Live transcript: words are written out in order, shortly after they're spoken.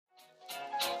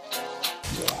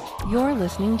You're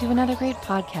listening to another great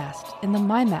podcast in the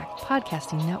MyMac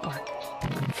Podcasting Network.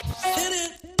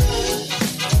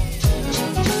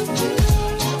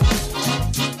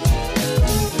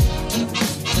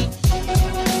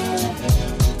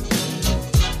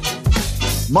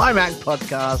 MyMac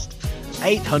Podcast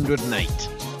 808.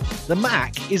 The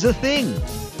Mac is a thing.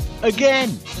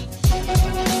 Again.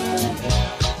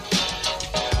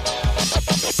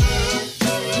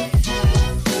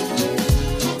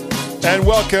 And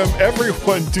welcome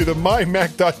everyone to the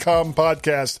MyMac.com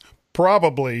podcast.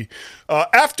 Probably.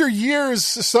 After years,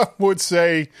 some would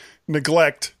say,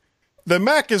 neglect, the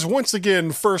Mac is once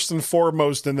again first and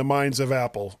foremost in the minds of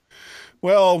Apple.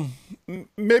 Well,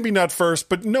 maybe not first,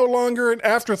 but no longer an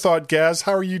afterthought, Gaz.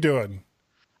 How are you doing?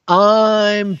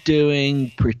 I'm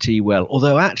doing pretty well.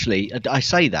 Although, actually, I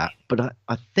say that, but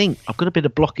I think I've got a bit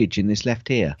of blockage in this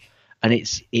left ear. And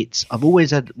I've always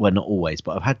had, well, not always,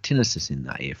 but I've had tinnitus in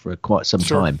that ear for quite some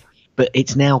time. But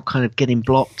it's now kind of getting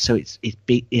blocked, so it's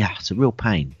big. Yeah, it's a real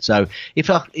pain. So if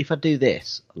I do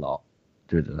this a lot,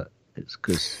 it's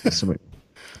because there's something.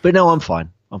 But no, I'm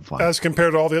fine. As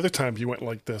compared to all the other times you went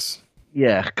like this.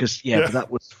 Yeah, because but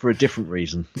that was for a different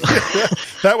reason.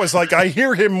 That was like, I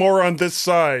hear him more on this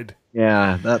side.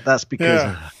 Yeah, that's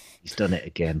because he's done it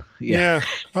again. Yeah.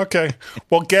 Okay.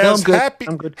 Well, Gaz, No,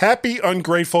 happy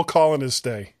Ungrateful Colonist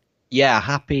Day. Yeah,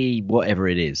 happy whatever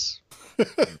it is.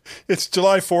 It's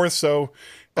July 4th, so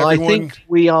everyone... I think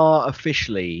we are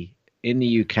officially in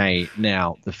the UK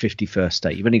now the 51st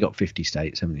state. You've only got 50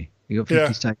 states, haven't you? You got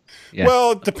 50 states? Yeah.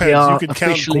 Well, it depends. You can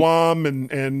count Guam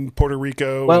and Puerto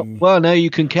Rico. Well, no, you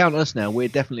can count us now. We're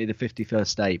definitely the 51st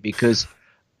state because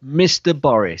Mr.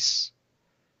 Boris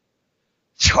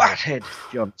Swathead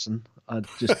Johnson,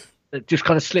 it just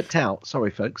kind of slipped out.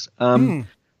 Sorry, folks.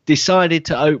 Decided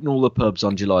to open all the pubs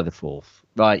on July the 4th.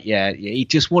 Right, yeah. He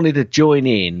just wanted to join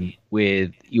in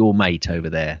with your mate over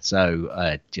there. So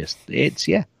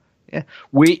yeah.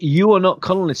 You are not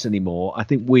colonists anymore. I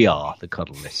think we are the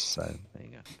colonists. So there you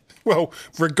go. Well,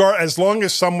 as long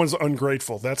as someone's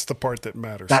ungrateful, that's the part that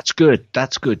matters. That's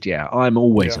good. Yeah, I'm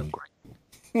always ungrateful.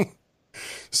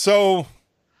 So,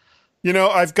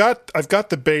 I've got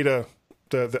the beta,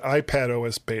 the iPad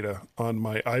OS beta on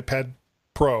my iPad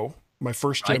Pro, my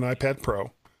first gen iPad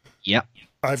Pro. Yep.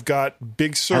 I've got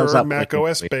Big Sur Mac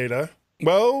OS beta.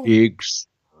 Well, Big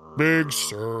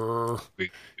Sur.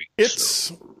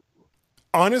 It's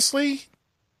honestly.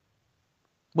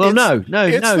 Well, no.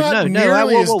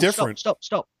 Nearly as different.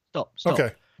 Stop.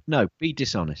 Okay. No, be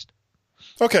dishonest.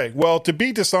 Okay, well, to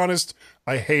be dishonest,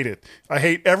 I hate it. I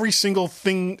hate every single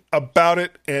thing about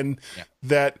it, and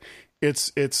that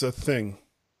it's a thing.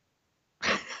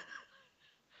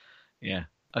 Yeah.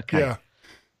 Okay. Yeah.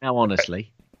 Now,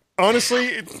 honestly,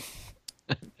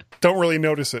 don't really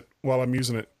notice it while I'm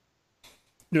using it.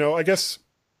 I guess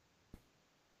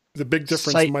the big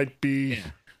difference might be.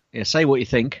 Yeah. Say what you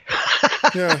think.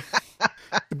 Yeah.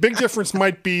 The big difference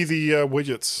might be the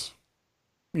widgets.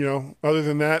 Other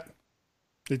than that,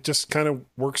 it just kind of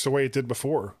works the way it did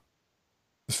before.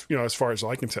 As far as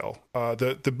I can tell.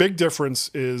 The big difference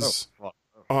is as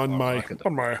far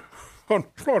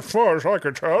as I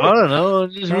can tell. I don't know.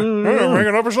 I'm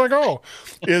hanging up as I go.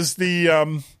 Is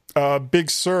the Big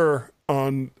Sur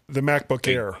on the MacBook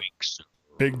Air.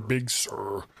 Big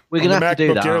Sur. We're going to have to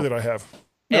do that. Air that I have.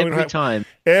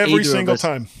 Every single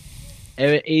time.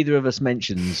 Either of us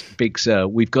mentions Big Sur,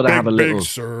 we've got to have a little. Big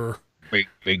Sur.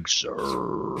 Big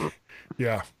Sur.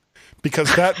 Yeah.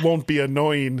 Because that won't be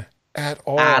annoying at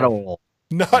all. At all.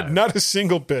 Not a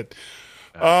single bit.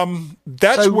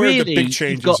 That's where really, the big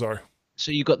changes are.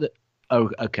 So you got the. Oh,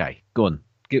 okay. Go on.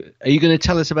 Are you going to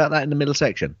tell us about that in the middle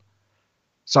section?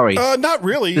 Sorry. Not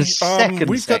really. The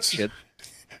second section.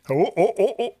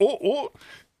 Oh.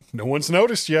 No one's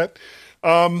noticed yet.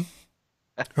 Or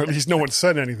at least no one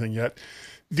said anything yet.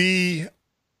 The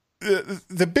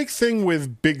big thing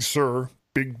with Big Sur,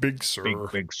 Big Sur.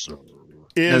 Big Sur.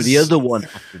 Is, the other one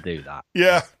has to do that.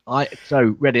 Yeah.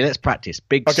 So, ready, let's practice.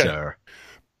 Big Sur.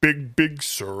 Big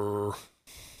Sur.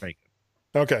 Very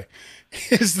good. Okay.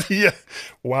 Is the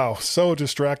wow, so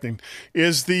distracting.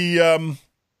 Is the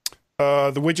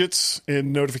widgets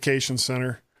in Notification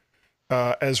Center,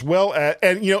 as well as,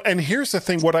 and here's the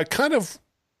thing, what I kind of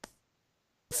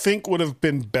think would have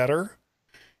been better,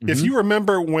 if you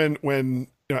remember when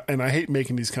and I hate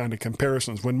making these kind of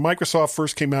comparisons, when Microsoft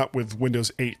first came out with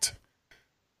Windows 8,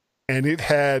 and it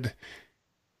had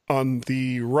on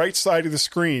the right side of the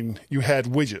screen, you had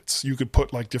widgets. You could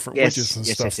put like different widgets and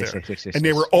stuff there. And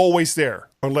they were always there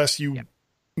unless you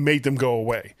made them go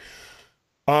away.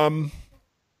 Go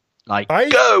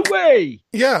away!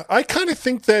 Yeah, I kind of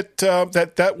think that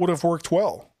that would have worked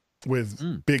well.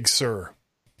 with Big Sur.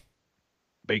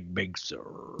 Big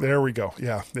Sur. There we go.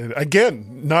 Yeah.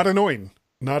 Again, not annoying.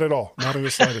 Not at all. Not in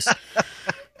the slightest.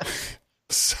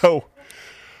 So,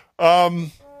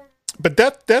 but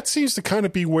that seems to kind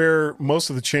of be where most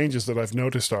of the changes that I've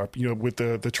noticed are, with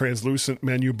the translucent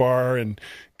menu bar and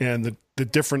the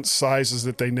different sizes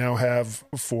that they now have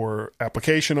for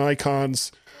application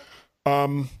icons.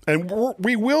 And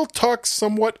we will talk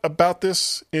somewhat about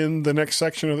this in the next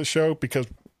section of the show because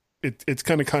it's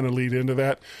kind of lead into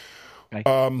that.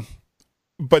 Okay.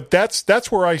 But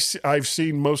that's where I've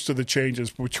seen most of the changes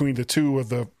between the two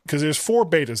because there's 4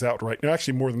 betas out right now,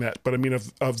 actually more than that. But I mean,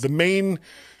 of the main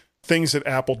things that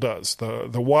Apple does,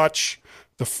 the watch,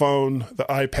 the phone, the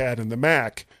iPad, and the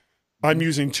Mac, I'm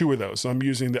using 2 of those. I'm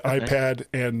using the iPad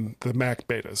and the Mac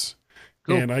betas.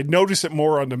 Cool. And I notice it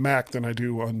more on the Mac than I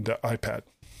do on the iPad.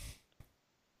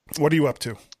 What are you up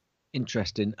to?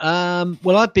 Interesting.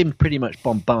 Well, I've been pretty much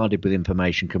bombarded with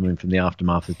information coming from the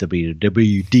aftermath of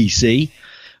WWDC,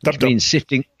 which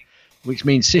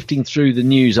means sifting through the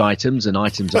news items and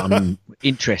items I'm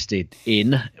interested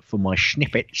in for my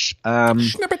snippets.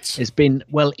 It's been,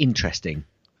 interesting.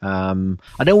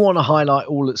 I don't want to highlight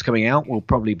all that's coming out. We'll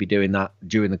probably be doing that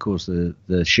during the course of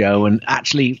the show. And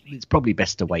actually, it's probably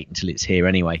best to wait until it's here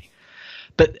anyway.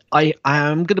 But I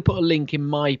am going to put a link in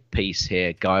my piece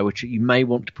here, Guy, which you may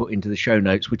want to put into the show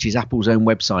notes, which is Apple's own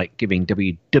website giving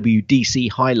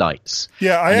WWDC highlights.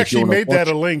 Yeah, I actually made that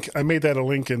a link. I made that a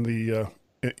link in the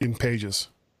in Pages.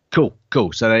 Cool.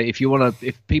 So if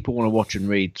people want to watch and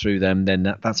read through them,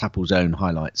 then that's Apple's own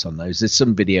highlights on those. There's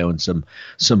some video and some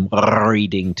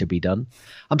reading to be done.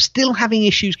 I'm still having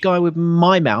issues, Guy, with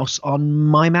my mouse on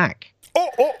my Mac.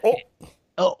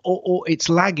 Or it's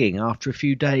lagging after a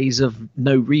few days of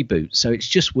no reboot. So it's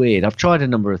just weird. I've tried a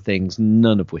number of things,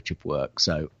 none of which have worked.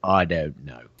 So I don't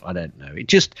know. It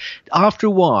just, after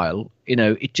a while,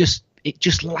 it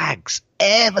just lags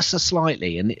ever so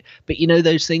slightly. But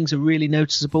those things are really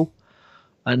noticeable.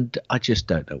 And I just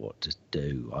don't know what to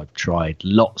do. I've tried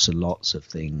lots and lots of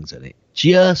things and it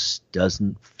just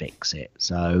doesn't fix it.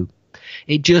 So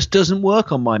it just doesn't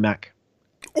work on my Mac.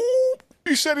 Ooh,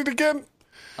 you said it again.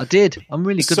 I did. I'm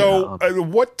really good at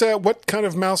that. So what kind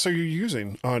of mouse are you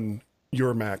using on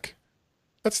your Mac?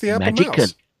 That's the Apple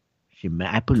mouse.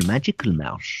 Apple Magical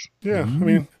Mouse. Yeah, I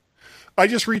mean, I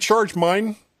just recharged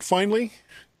mine finally.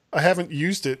 I haven't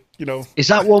used it, Is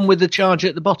that one with the charger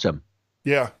at the bottom?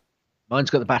 Yeah. Mine's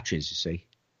got the batteries, you see.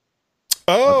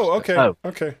 Oh, okay.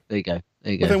 Okay. There you go.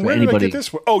 Well, then where did I get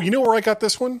this one? Oh, you know where I got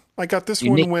this one? I got this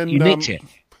one when... You nicked it.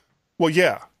 Well,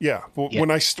 yeah. Well, yeah.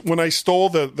 When I stole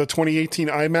the 2018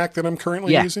 iMac that I'm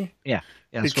currently using,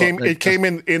 it came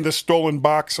in the stolen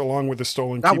box along with the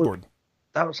stolen keyboard.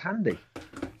 That was handy.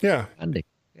 Yeah, handy.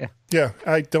 Yeah, yeah.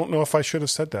 I don't know if I should have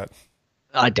said that.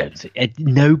 I don't think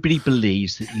nobody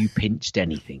believes that you pinched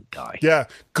anything, Guy. Yeah,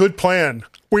 good plan.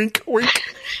 Wink, wink.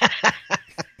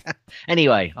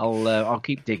 Anyway, I'll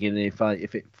keep digging if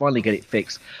it finally get it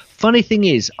fixed. Funny thing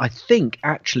is, I think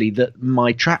actually that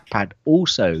my trackpad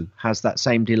also has that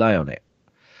same delay on it.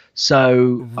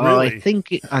 So really?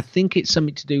 I think it's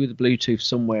something to do with the Bluetooth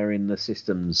somewhere in the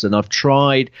systems. And I've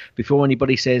tried before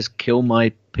anybody says kill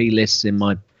my P lists in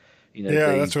my,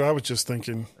 that's what I was just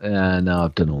thinking. No,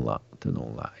 I've done all that.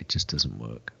 It just doesn't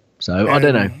work. So I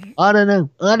don't know.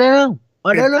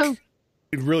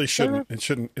 It really shouldn't. It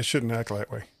shouldn't act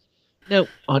that way. No,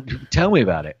 tell me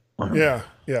about it. Yeah.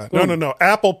 No.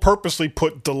 Apple purposely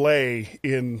put delay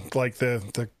in like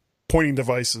the pointing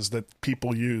devices that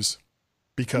people use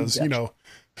because,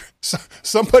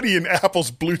 somebody in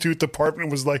Apple's Bluetooth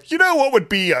department was like, what would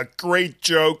be a great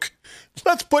joke?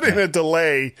 Let's put in a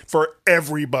delay for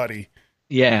everybody.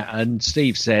 Yeah, and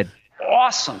Steve said,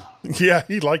 awesome. Yeah,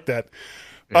 he liked that.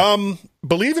 Yeah.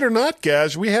 Believe it or not,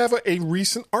 Gaz, we have a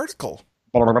recent article.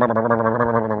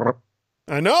 I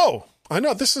know.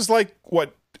 This is like,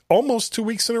 what, almost 2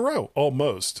 weeks in a row.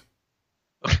 Almost.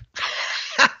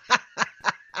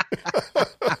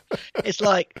 It's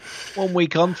like 1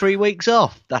 week on, 3 weeks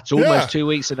off. That's almost 2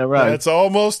 weeks in a row. That's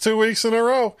almost 2 weeks in a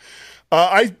row.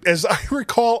 As I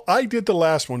recall, I did the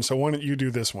last one, so why don't you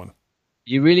do this one?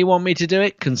 You really want me to do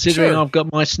it, considering Sure. I've got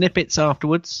my snippets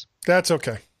afterwards? That's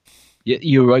okay.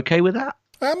 You're okay with that?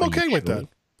 I'm okay with that.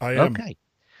 I am.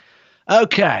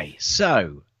 Okay,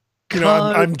 so...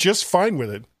 I'm just fine with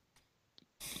it.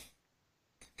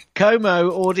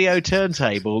 Como Audio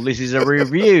Turntable. This is a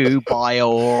review by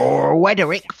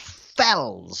Wederick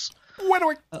Fells.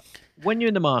 When you're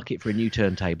in the market for a new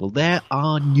turntable, there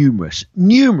are numerous,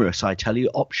 I tell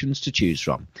you, options to choose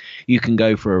from. You can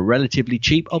go for a relatively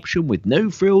cheap option with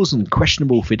no frills and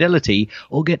questionable fidelity,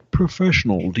 or get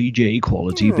professional DJ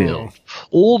quality build,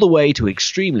 all the way to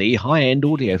extremely high-end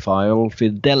audiophile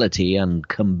fidelity and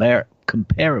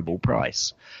comparable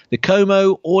price. The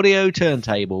Como audio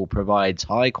turntable provides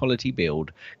high-quality build,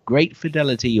 great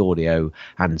fidelity audio,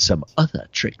 and some other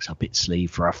tricks up its sleeve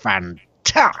for a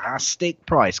fantastic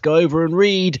price. Go over and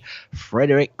read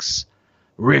Frederick's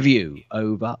review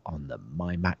over on the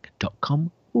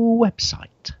mymac.com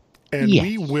website. And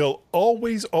we will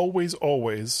always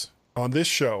on this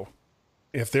show,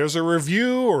 if there's a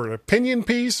review or an opinion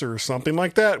piece or something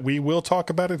like that, we will talk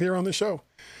about it here on the show.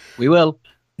 We will.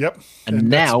 Yep. And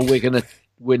now we're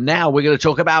gonna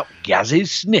talk about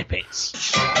Gaz's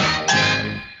snippets.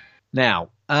 Now,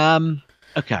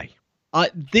 okay.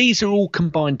 These are all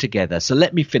combined together, so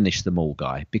let me finish them all,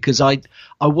 Guy, because I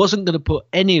wasn't going to put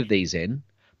any of these in,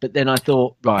 but then I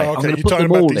thought, right, I'm going to put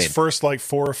them all in. You're talking about these first,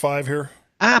 4 or 5 here?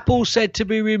 Apple said to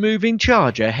be removing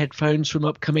charger headphones from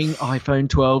upcoming iPhone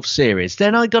 12 series.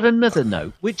 Then I got another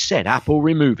note which said Apple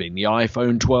removing the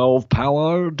iPhone 12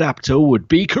 power adapter would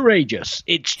be courageous.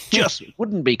 It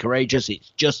wouldn't be courageous, it's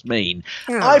just mean.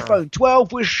 iPhone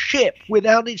 12 was shipped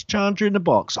without its charger in the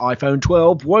box. iPhone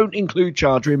 12 won't include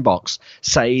charger in box,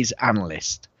 says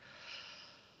analyst.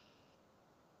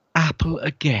 Apple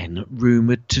again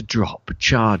rumoured to drop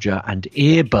charger and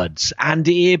earbuds.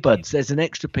 There's an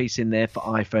extra piece in there for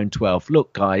iPhone 12.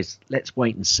 Look, guys, let's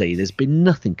wait and see. There's been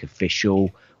nothing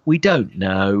official. We don't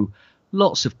know.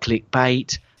 Lots of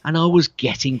clickbait. And I was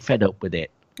getting fed up with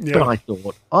it. Yeah. But I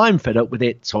thought, I'm fed up with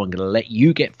it, so I'm going to let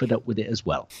you get fed up with it as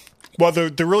well. Well,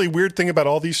 the really weird thing about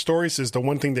all these stories is the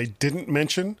one thing they didn't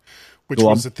mention, which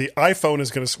was that the iPhone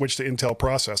is going to switch to Intel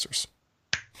processors.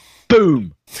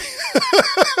 Boom.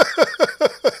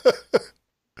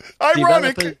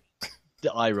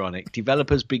 Ironic.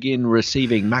 Developers begin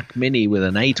receiving Mac Mini with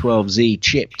an A12Z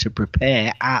chip to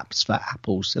prepare apps for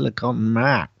Apple Silicon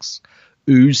Macs.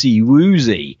 Oozy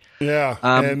woozy. Yeah,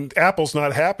 and Apple's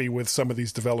not happy with some of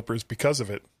these developers because of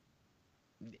it.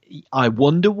 I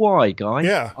wonder why, Guy.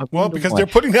 Yeah, well, because they're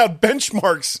putting out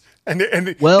benchmarks, and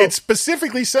it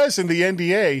specifically says in the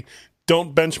NDA,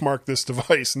 don't benchmark this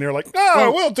device, and they're like,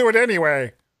 we'll do it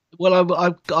anyway. Well,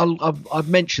 I've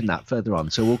mentioned that further on,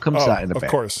 so we'll come to that in a bit. Of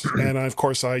course, and of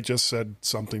course, I just said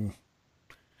something.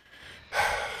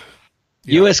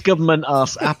 Yeah. US government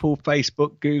asks Apple,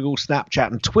 Facebook, Google,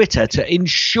 Snapchat, and Twitter to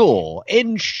ensure,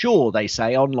 they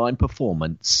say, online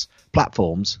performance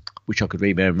platforms, which I could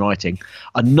read in writing,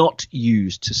 are not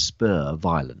used to spur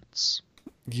violence.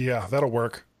 Yeah, that'll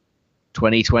work.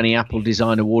 2020 Apple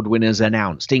Design Award winners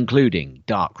announced, including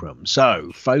Darkroom. So,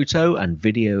 photo and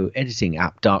video editing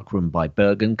app Darkroom by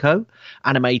Berg & Co.,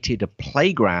 animated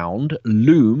playground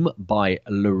Loom by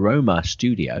Laroma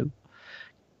Studio,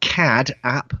 CAD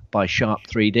app by Sharp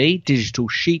 3D, digital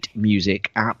sheet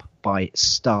music app by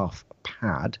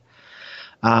StaffPad,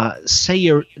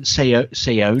 Sayonara.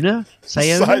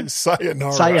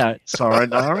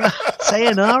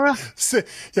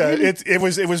 Yeah,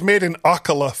 it was made in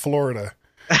Ocala, Florida,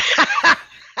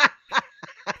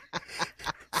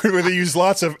 where they use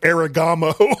lots of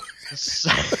origami.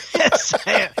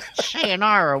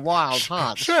 Sayonara Wild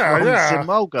Hearts from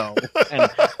Simogo and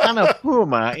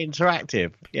Annapurna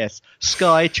Interactive. Yes,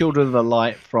 Sky Children of the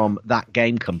Light from That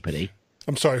Game Company.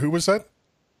 I'm sorry, who was that?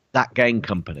 That Game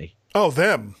Company. Oh,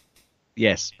 them.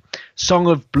 Yes. Song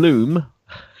of Bloom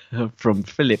from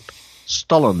Philip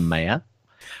Stollenmayer.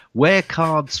 Where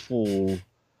Cards Fall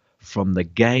from The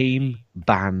Game,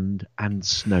 Band, and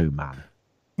Snowman.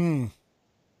 No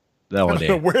idea. I don't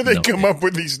know where they come up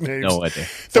with these names. No idea.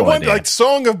 The one like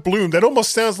Song of Bloom, that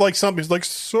almost sounds like something. It's like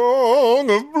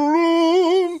Song of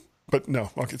Bloom. But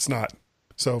no, it's not.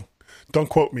 So don't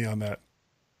quote me on that.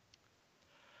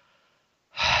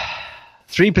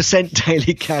 3%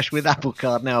 daily cash with Apple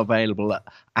Card now available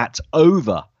at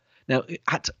over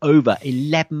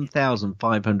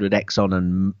 11,500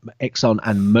 Exxon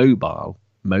and Mobile.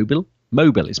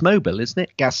 It's mobile, isn't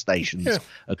it? Gas stations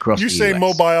across the US. You say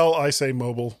mobile, I say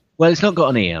mobile. Well, it's not got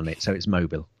an E on it, so it's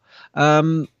mobile.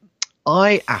 iApple,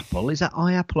 is that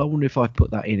iApple? I wonder if I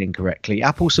put that in incorrectly.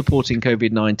 Apple supporting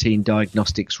COVID-19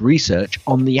 diagnostics research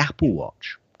on the Apple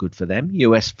Watch. Good for them.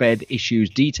 US Fed issues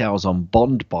details on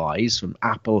bond buys from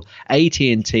Apple,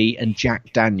 AT&T, and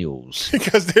Jack Daniels.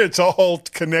 Because it's all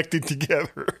connected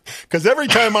together. Because every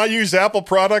time I use Apple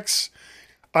products,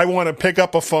 I want to pick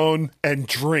up a phone and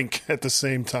drink at the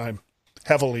same time,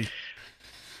 heavily.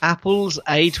 Apple's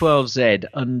A12Z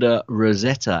under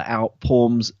Rosetta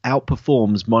outperforms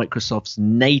Microsoft's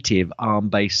native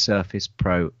ARM-based Surface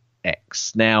Pro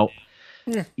X. Now,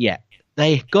 yeah,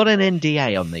 they got an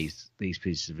NDA on these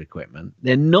pieces of equipment.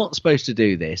 They're not supposed to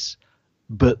do this,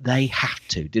 but they have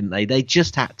to, didn't they? They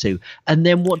just had to. And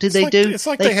then what did they do? It's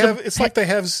like they have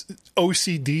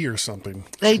OCD or something.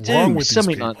 They do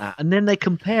something like that, and then they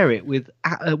compare it with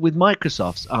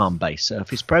Microsoft's ARM-based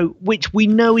Surface Pro, which we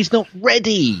know is not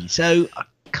ready. So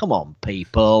come on,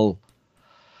 people.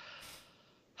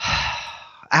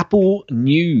 Apple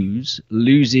News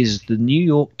loses the New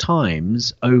York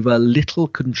Times over little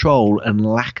control and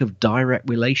lack of direct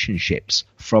relationships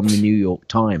from the New York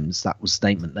Times. That was a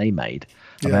statement they made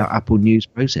about Apple News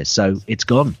process. So it's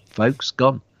gone, folks,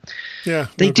 gone. Yeah,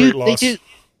 They do.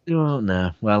 Oh,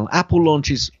 no. Well, Apple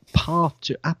launches Path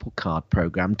to Apple Card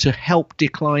program to help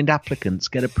declined applicants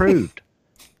get approved.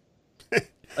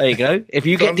 There you go. If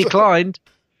you get declined,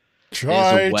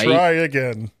 try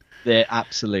again. There,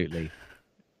 absolutely.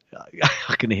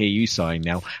 I can hear you sighing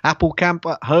now. Apple Camp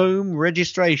at Home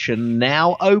registration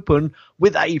now open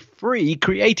with a free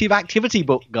creative activity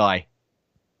book, Guy.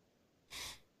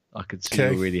 I could see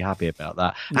you're really happy about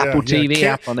that. Yeah, Apple TV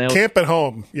app on LG. Camp at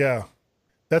Home, yeah.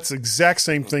 That's the exact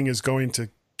same thing as going to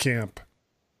camp.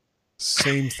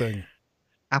 Same thing.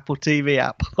 Apple TV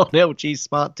app on LG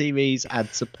smart TVs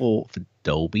adds support for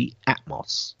Dolby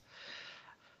Atmos.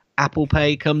 Apple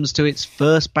Pay comes to its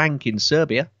first bank in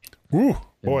Serbia. Ooh,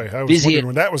 boy, I was wondering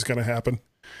when that was going to happen.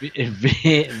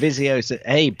 Vizio said,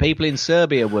 hey, people in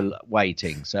Serbia were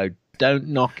waiting, so don't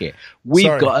knock it.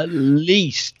 We've got at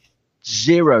least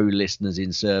 0 listeners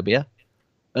in Serbia.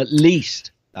 At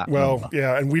least that number.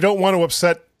 Yeah, and we don't want to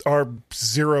upset our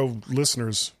 0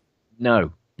 listeners.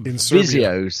 No. In Serbia.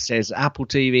 Vizio says Apple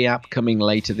TV app coming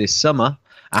later this summer.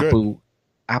 Apple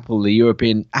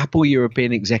European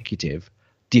executive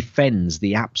defends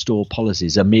the App Store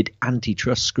policies amid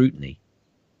antitrust scrutiny.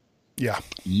 Yeah.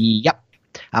 Yep.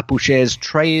 Apple shares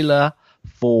trailer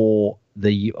for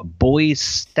the Boys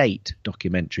State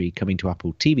documentary coming to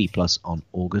Apple TV Plus on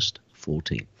August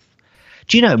 14th.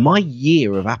 Do you know, my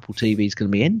year of Apple TV is going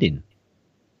to be ending.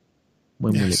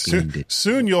 When will it be ending?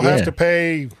 Soon you'll have to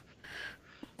pay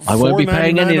I won't be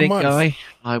paying anything, Guy.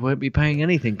 I won't be paying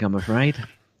anything, I'm afraid.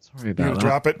 Sorry about that.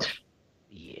 Drop it?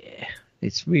 Yeah.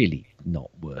 It's really not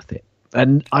worth it.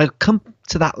 And I'll come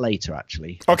to that later,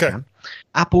 actually. Okay.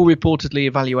 Apple reportedly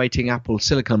evaluating Apple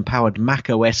Silicon-powered Mac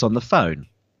OS on the phone.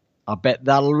 I bet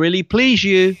that'll really please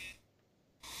you.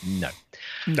 No.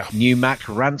 New Mac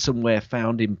ransomware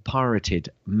found in pirated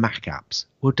Mac apps.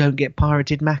 Well, don't get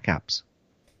pirated Mac apps.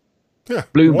 Yeah.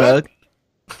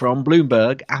 From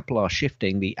Bloomberg, Apple are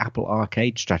shifting the Apple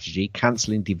Arcade strategy,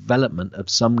 cancelling development of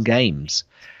some games.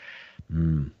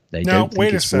 They don't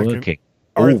think it's working.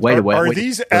 Are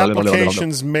these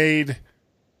applications made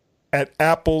at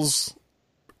Apple's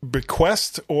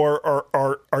bequest, or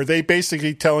are they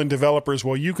basically telling developers,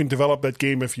 well, you can develop that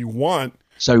game if you want?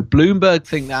 So Bloomberg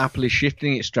think that Apple is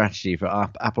shifting its strategy for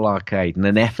Apple Arcade in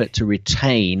an effort to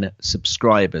retain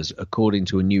subscribers, according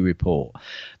to a new report.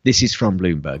 This is from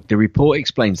Bloomberg. The report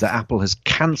explains that Apple has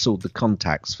cancelled the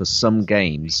contacts for some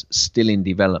games still in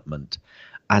development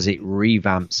as it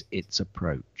revamps its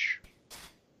approach.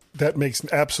 That makes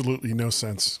absolutely no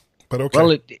sense. But okay.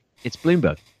 Well, it's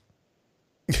Bloomberg.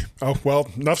 Oh, well,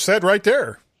 enough said right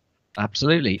there.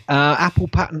 Absolutely. Apple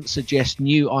patent suggests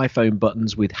new iPhone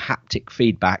buttons with haptic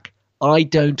feedback. I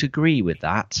don't agree with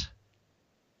that.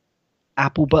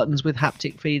 Apple buttons with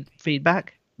haptic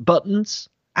feedback? Buttons?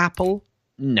 Apple?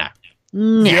 No.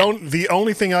 The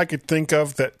only thing I could think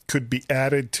of that could be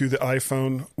added to the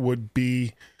iPhone would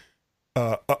be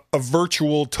a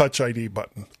virtual Touch ID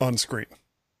button on screen.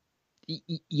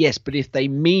 Yes, but if they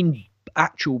mean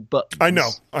actual buttons...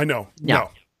 I know. No.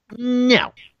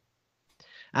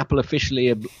 Apple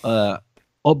officially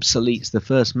obsoletes the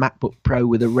first MacBook Pro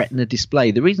with a Retina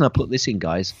display. The reason I put this in,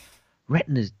 guys,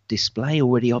 Retina display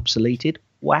already obsoleted?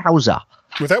 Wowza.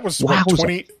 Well, that was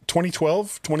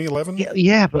 2012, 2011?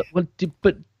 Yeah, but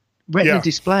Retina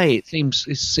display, it seems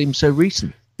so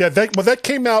recent. Yeah, that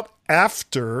came out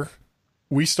after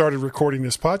we started recording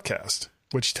this podcast,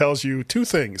 which tells you 2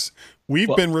 things.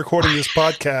 We've been recording this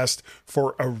podcast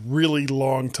for a really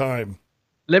long time.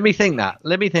 Let me think that.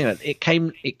 It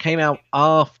came out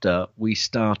after we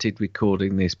started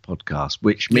recording this podcast,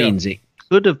 which means it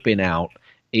could have been out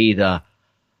either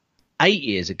 8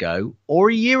 years ago or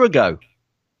a year ago.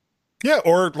 Yeah,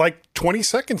 or like 20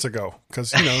 seconds ago,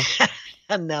 because,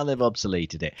 And now they've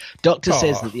obsoleted it. Doctor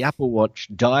says that the Apple Watch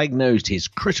diagnosed his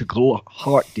critical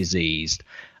heart disease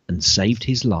and saved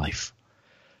his life.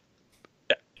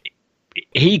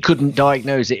 he couldn't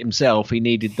diagnose it himself. He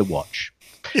needed the watch.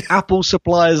 Apple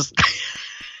suppliers.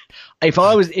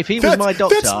 If he was my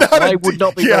doctor, I would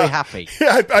not be very happy.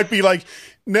 Yeah, I'd be like,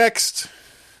 next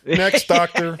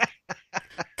doctor.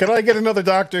 Can I get another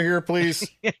doctor here, please?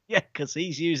 Yeah, because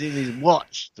he's using his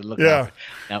watch to look at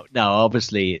it. Now,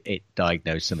 obviously, it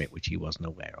diagnosed something which he wasn't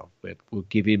aware of, but we'll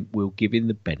give him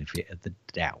the benefit of the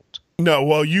doubt. No,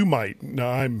 well, you might.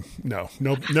 No,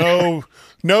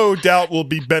 no doubt will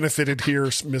be benefited here,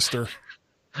 mister.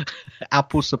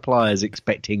 Apple suppliers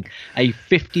expecting a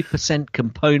 50%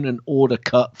 component order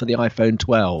cut for the iPhone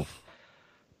 12.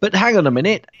 But hang on a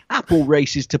minute, Apple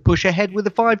races to push ahead with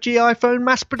the 5G iPhone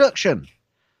mass production.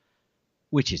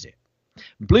 Which is it?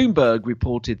 Bloomberg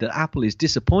reported that Apple is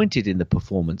disappointed in the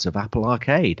performance of Apple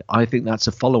Arcade. I think that's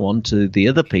a follow-on to the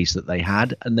other piece that they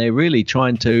had, and they're really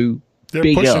trying to They're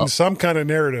big pushing up. some kind of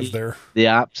narrative there.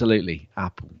 Yeah, absolutely.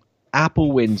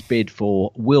 Apple wins bid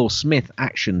for Will Smith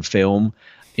action film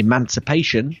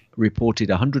Emancipation, reported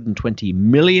 $120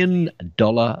 million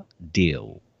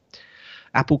deal.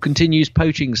 Apple continues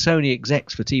poaching Sony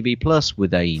execs for TV Plus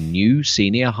with a new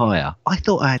senior hire. I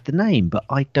thought I had the name, but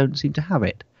I don't seem to have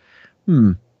it.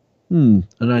 And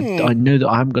I know that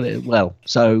I'm going to. Well,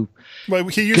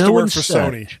 he used to work for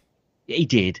Sony. He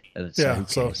did. So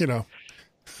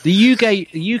The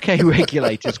UK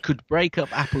regulators could break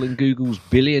up Apple and Google's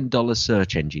billion-dollar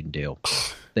search engine deal.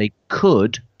 They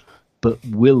could, but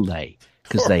will they?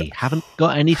 Because they haven't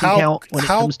got anything out when it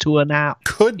comes to an app.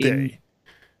 Could they?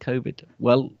 COVID.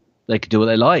 Well, they could do what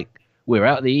they like. We're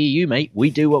out of the EU, mate. We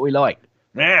do what we like.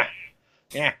 Yeah.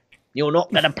 You're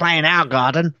not going to play in our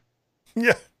garden.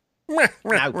 Yeah. No.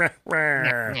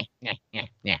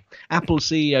 Apple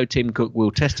CEO Tim Cook will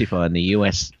testify in the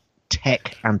US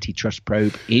tech antitrust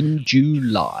probe in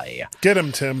July. Get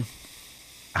him, Tim.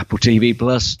 Apple TV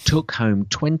Plus took home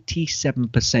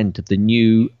 27% of the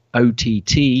new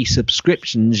OTT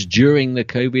subscriptions during the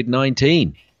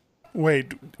COVID-19.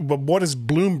 Wait, but what does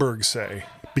Bloomberg say?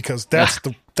 Because that's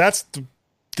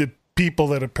the people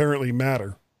that apparently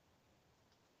matter.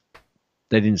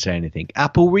 They didn't say anything.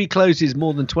 Apple recloses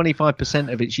more than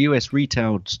 25% of its US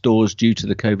retail stores due to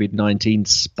the COVID-19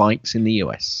 spikes in the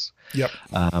US. Yep.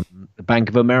 The Bank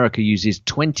of America uses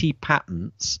 20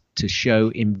 patents to show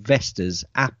investors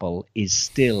Apple is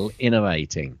still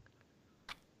innovating.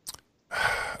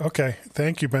 Okay.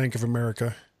 Thank you, Bank of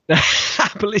America.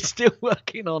 Apple is still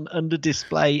working on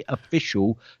under-display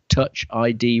official Touch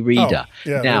ID reader.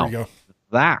 Yeah, now, there you go.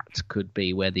 That could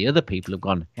be where the other people have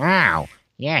gone, wow,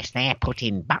 yes, they're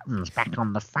putting buttons back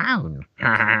on the phone.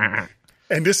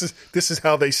 And this is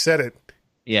how they said it.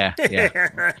 Yeah.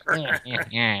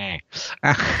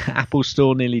 Apple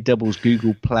Store nearly doubles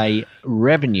Google Play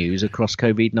revenues across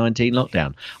COVID-19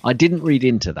 lockdown. I didn't read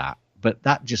into that, but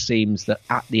that just seems that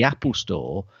at the Apple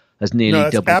Store has nearly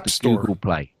doubled App the Store. Google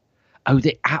Play. Oh,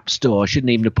 the App Store. I shouldn't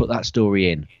even have put that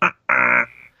story in.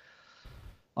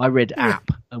 I read app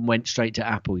and went straight to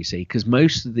Apple, you see, because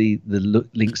most of the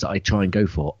links that I try and go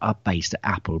for are based at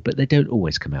Apple, but they don't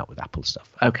always come out with Apple stuff.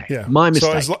 Okay, Yeah. my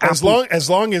mistake. So as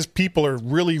long as people are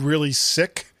really, really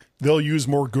sick, they'll use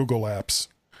more Google apps.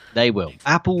 They will.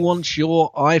 Apple wants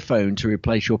your iPhone to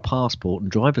replace your passport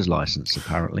and driver's license,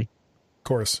 apparently. Of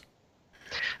course.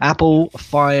 Apple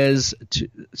files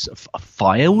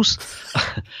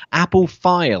Apple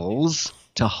files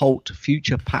to halt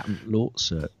future patent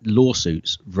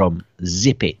lawsuits from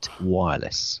Zipit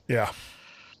Wireless. Yeah.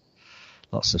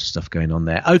 Lots of stuff going on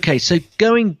there. Okay, so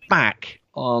going back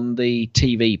on the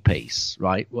TV piece,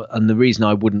 right? And the reason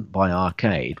I wouldn't buy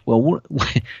Arcade. Well,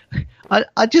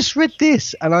 I just read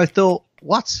this and I thought,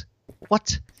 what?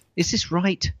 Is this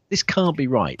right? This can't be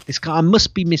right. I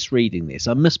must be misreading this.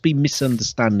 I must be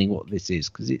misunderstanding what this is,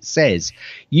 because it says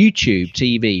YouTube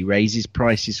TV raises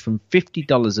prices from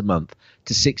 $50 a month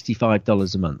to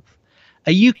 $65 a month.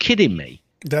 Are you kidding me?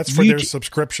 That's for their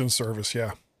subscription service,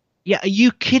 yeah. Yeah, are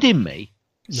you kidding me?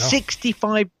 No.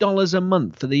 $65 a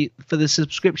month for the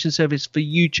subscription service for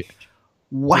YouTube.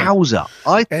 Wowza.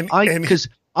 Because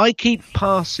I keep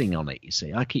passing on it, you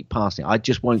see. I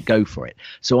just won't go for it.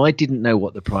 So I didn't know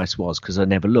what the price was because I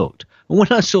never looked. And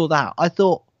when I saw that, I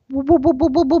thought,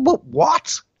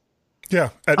 what? Yeah.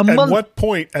 At what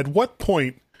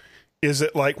point is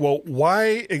it like, well,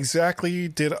 why exactly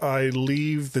did I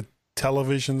leave the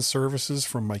television services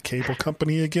from my cable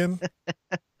company again?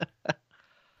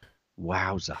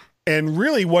 Wowza. And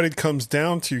really what it comes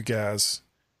down to, guys,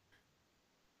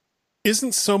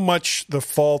 isn't so much the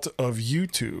fault of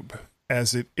YouTube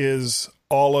as it is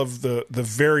all of the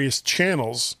various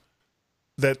channels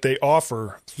that they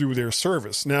offer through their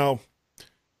service. Now,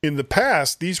 in the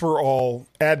past, these were all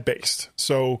ad-based.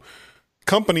 So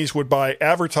companies would buy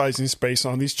advertising space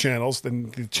on these channels,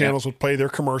 then the channels would play their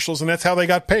commercials, and that's how they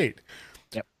got paid.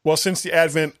 Yep. Well, since the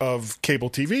advent of cable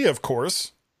TV, of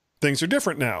course, things are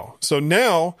different now. So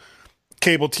now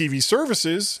cable TV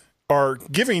services are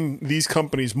giving these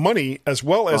companies money as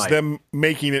well as them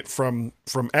making it from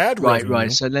ad revenue.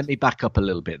 Right. So let me back up a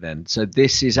little bit then. So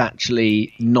this is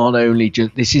actually not only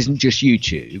just, this isn't just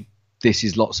YouTube. This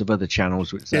is lots of other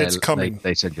channels which it's coming.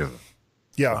 They said,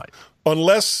 yeah, right.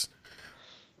 Unless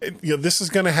this is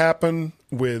going to happen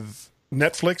with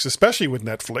Netflix, especially with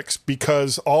Netflix,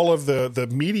 because all of the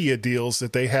media deals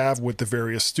that they have with the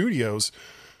various studios,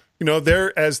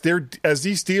 as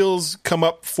these deals come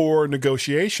up for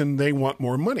negotiation, they want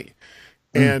more money.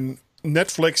 And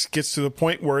Netflix gets to the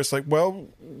point where it's like, well,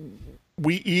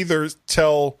 we either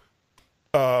tell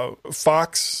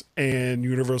Fox and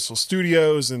Universal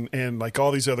Studios and like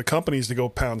all these other companies to go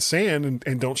pound sand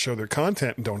and don't show their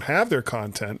content and don't have their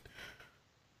content,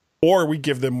 or we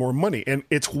give them more money. And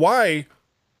it's why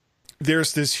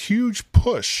there's this huge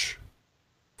push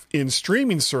in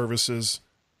streaming services,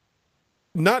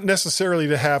 not necessarily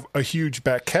to have a huge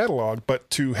back catalog, but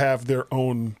to have their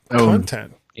own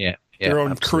content. Their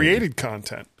own created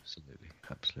content.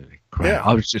 Absolutely. Yeah.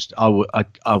 I was just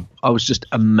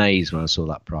amazed when I saw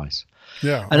that price.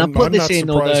 Yeah. And I'm not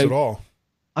surprised at all.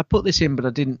 I put this in, but I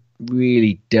didn't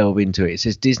really delve into it. It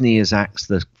says Disney has axed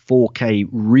the 4K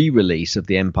re-release of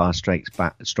The Empire Strikes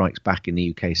Back in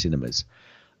the UK cinemas.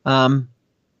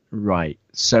 Right.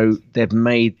 So they've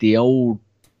made the old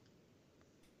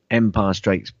Empire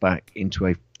Strikes Back into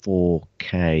a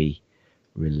 4K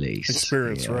release.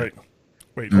 Experience, right.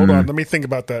 Wait, hold on. Let me think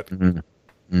about that.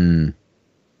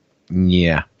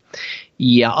 Yeah.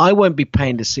 Yeah, I won't be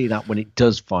paying to see that when it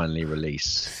does finally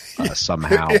release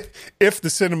somehow. If the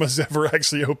cinemas ever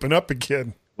actually open up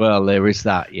again. Well, there is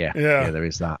that, yeah, there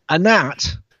is that. And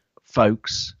that,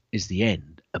 folks, is the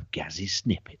end of Gaz's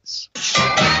Snippets.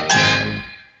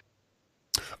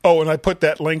 Oh, and I put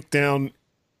that link down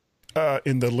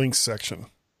in the links section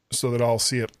so that I'll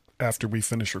see it after we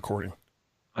finish recording.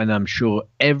 And I'm sure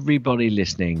everybody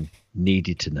listening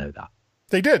needed to know that.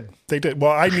 They did.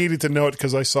 Well, I needed to know it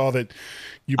because I saw that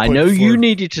you put you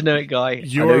needed to know it, Guy.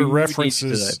 Your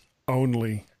references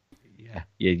only. Yeah,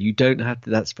 you don't have to.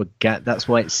 That's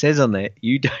why it says on there,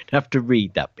 you don't have to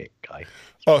read that bit, Guy.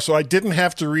 Oh, so I didn't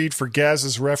have to read for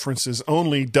Gaz's references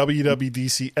only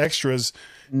WWDC extras.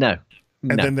 No.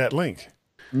 And then that link.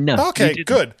 No. Okay,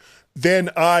 good. Then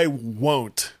I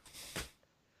won't.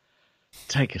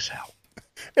 Take us out.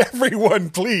 Everyone,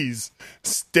 please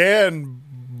stand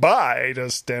by.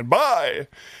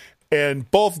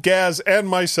 And both Gaz and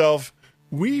myself,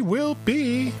 we will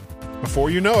be,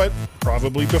 before you know it,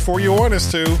 probably before you want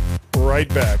us to, right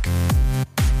back.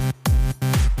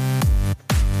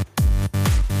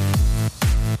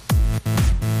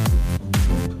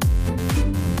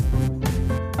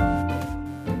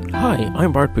 Hi,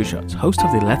 I'm Bart Busschots, host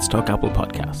of the Let's Talk Apple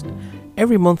podcast.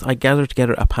 Every month I gather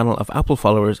together a panel of Apple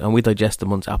followers and we digest the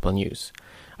month's Apple news.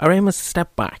 Our aim is to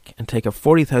step back and take a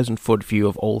 40,000-foot view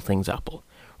of all things Apple.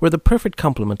 We're the perfect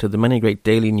complement to the many great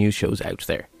daily news shows out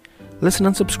there. Listen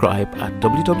and subscribe at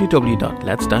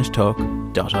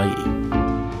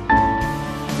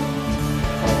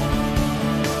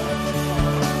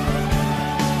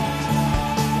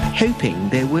www.lets-talk.ie. Hoping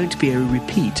there won't be a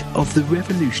repeat of the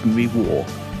Revolutionary War.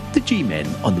 The G-Men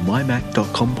on the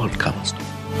mymac.com podcast.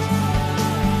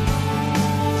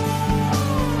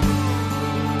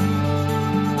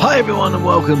 Hi everyone and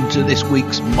welcome to this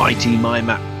week's Mighty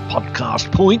MyMac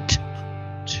podcast. Point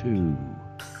 2.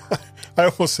 I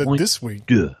almost said this week.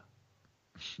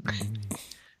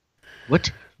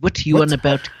 What are you on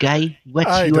about, Guy? What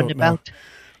are you on about?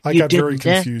 I got very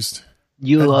confused.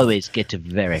 You always get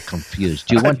very confused.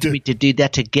 Do you want me to do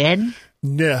that again?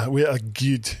 No, we are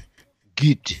good.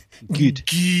 Good.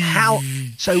 How?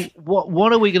 So,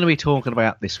 what are we going to be talking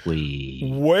about this week?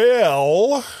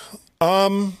 Well,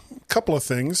 couple of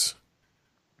things.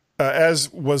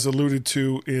 As was alluded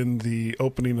to in the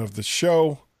opening of the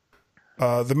show,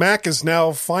 the Mac is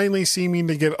now finally seeming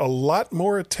to get a lot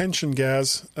more attention,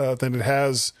 Gaz, than it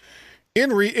has in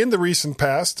the recent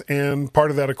past. And part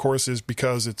of that, of course, is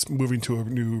because it's moving to a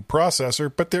new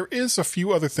processor. But there is a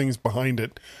few other things behind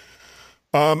it.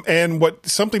 And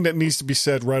something that needs to be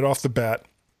said right off the bat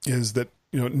is that,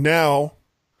 now,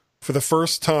 for the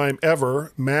first time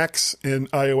ever, Macs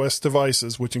and iOS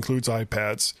devices, which includes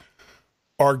iPads,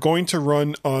 are going to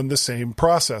run on the same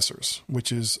processors,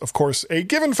 which is, of course, a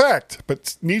given fact,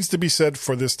 but needs to be said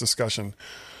for this discussion.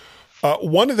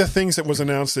 One of the things that was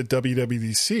announced at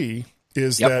WWDC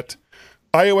is that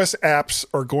iOS apps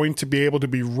are going to be able to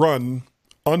be run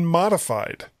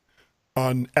unmodified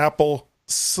on Apple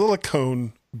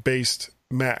silicone-based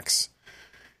Macs.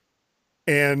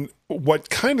 And what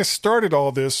kind of started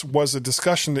all this was a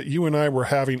discussion that you and I were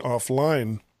having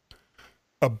offline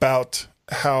about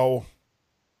how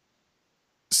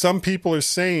some people are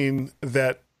saying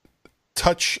that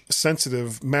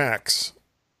touch-sensitive Macs,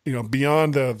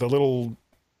 beyond the little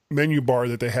menu bar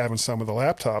that they have in some of the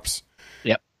laptops,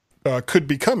 could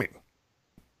be coming.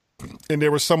 And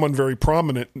there was someone very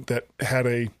prominent that had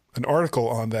an article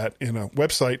on that in a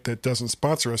website that doesn't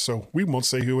sponsor us, so we won't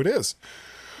say who it is.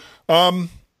 And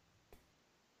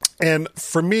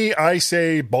for me, I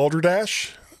say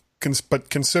balderdash, but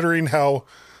considering how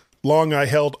long I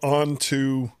held on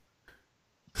to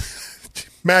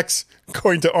Macs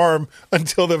going to ARM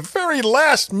until the very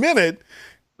last minute.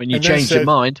 When you changed your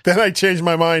mind. Then I changed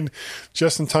my mind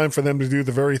just in time for them to do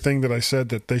the very thing that I said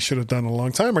that they should have done a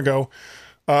long time ago.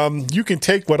 You can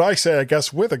take what I say, I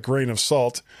guess, with a grain of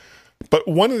salt. But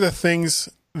one of the things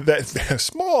that,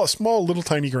 small, little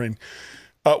tiny grain,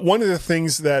 one of the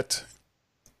things that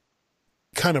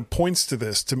kind of points to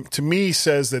this, to me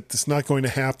says that it's not going to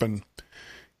happen,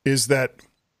 is that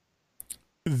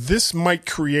this might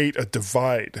create a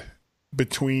divide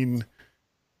between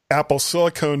Apple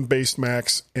silicone-based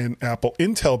Macs and Apple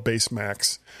Intel-based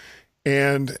Macs.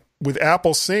 And with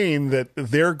Apple saying that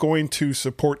they're going to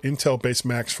support Intel-based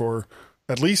Macs for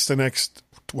at least the next,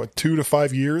 2 to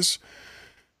 5 years,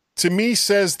 to me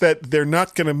says that they're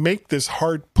not going to make this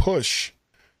hard push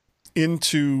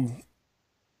into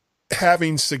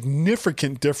having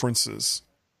significant differences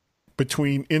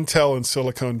between Intel and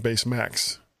silicone-based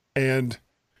Macs. And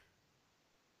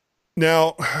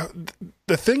now,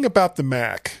 the thing about the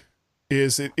Mac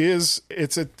is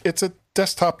it's a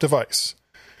desktop device.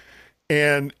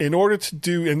 And in order to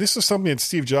do, and this is something that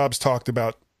Steve Jobs talked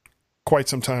about quite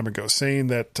some time ago, saying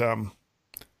that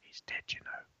he's dead,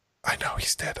 I know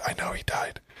he's dead. I know he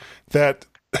died. That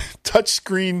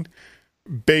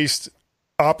touchscreen-based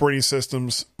operating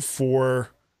systems for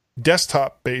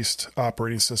desktop-based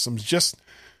operating systems just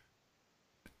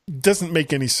doesn't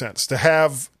make any sense to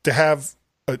have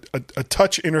a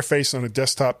touch interface on a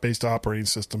desktop-based operating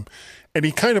system. And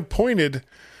he kind of pointed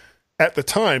at the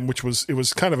time, it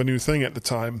was kind of a new thing at the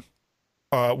time,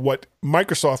 what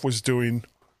Microsoft was doing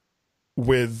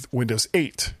with Windows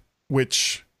 8,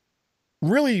 which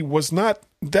really was not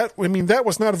that. I mean, that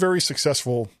was not a very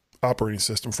successful operating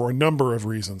system for a number of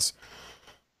reasons.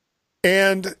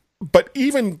 But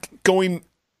even going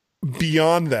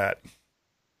beyond that,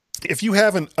 if you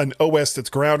have an OS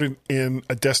that's grounded in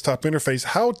a desktop interface,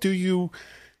 how do you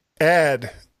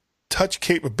add touch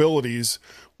capabilities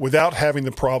without having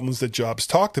the problems that Jobs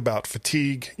talked about,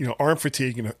 fatigue, ARM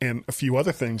fatigue, and a few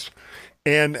other things?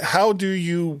 And how do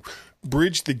you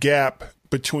bridge the gap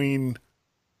between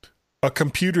a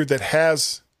computer that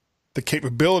has the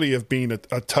capability of being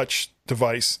a touch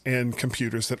device and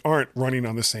computers that aren't running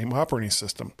on the same operating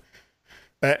system?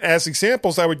 As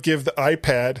examples, I would give the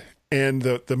iPad and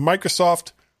the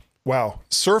Microsoft,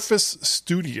 Surface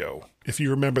Studio, if you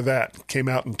remember that, came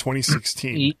out in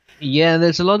 2016. Yeah,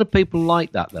 there's a lot of people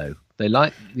like that, though. They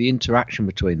like the interaction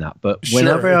between that. But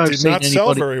whenever I've seen anybody,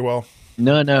 sell very well.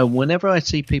 No. Whenever I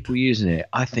see people using it,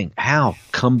 I think, how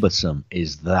cumbersome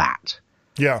is that?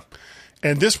 Yeah.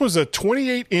 And this was a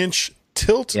 28-inch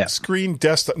tilt screen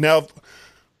desktop. Now,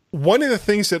 one of the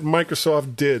things that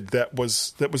Microsoft did that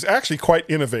was actually quite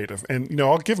innovative, and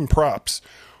I'll give them props,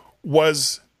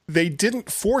 was they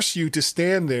didn't force you to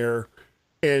stand there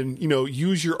and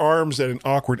use your arms at an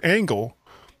awkward angle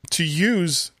to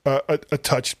use a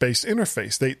touch-based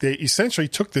interface. They essentially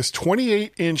took this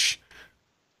 28-inch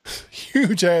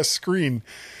huge ass screen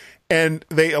and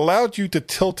they allowed you to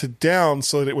tilt it down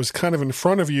so that it was kind of in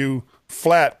front of you,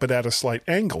 flat but at a slight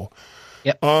angle.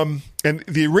 Yep. And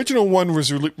the original one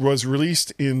was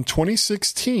released in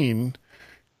 2016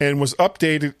 and was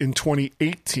updated in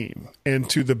 2018. And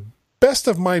to the best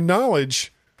of my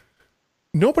knowledge,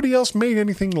 nobody else made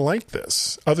anything like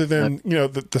this other than,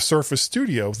 the Surface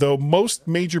Studio, though most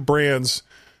major brands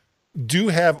do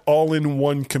have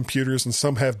all-in-one computers and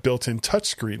some have built-in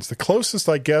touchscreens. The closest,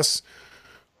 I guess,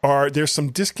 there's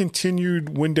some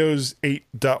discontinued Windows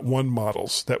 8.1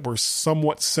 models that were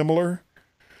somewhat similar,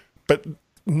 but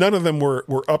none of them were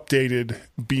updated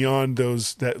beyond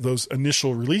those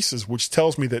initial releases, which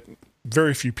tells me that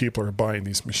very few people are buying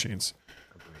these machines.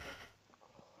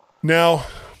 Now,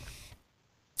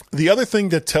 the other thing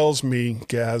that tells me,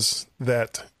 Gaz,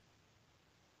 that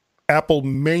Apple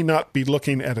may not be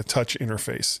looking at a touch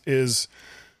interface is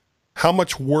how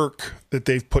much work that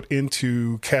they've put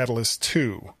into Catalyst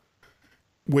 2.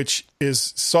 which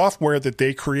is software that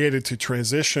they created to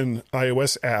transition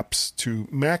iOS apps to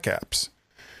Mac apps.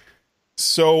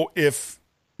 So if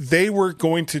they were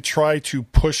going to try to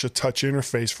push a touch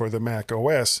interface for the Mac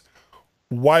OS,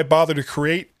 why bother to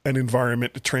create an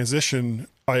environment to transition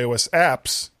iOS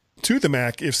apps to the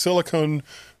Mac if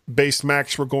silicon-based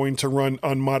Macs were going to run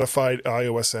unmodified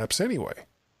iOS apps anyway?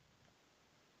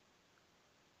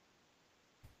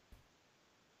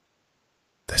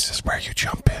 This is where you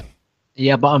jump in.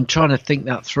 Yeah, but I'm trying to think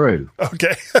that through.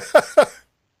 Okay.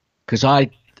 Because I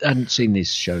hadn't seen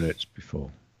these show notes before.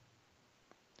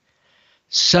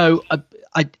 So,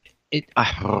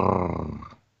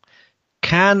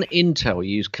 can Intel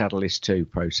use Catalyst 2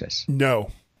 process?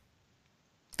 No.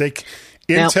 Now,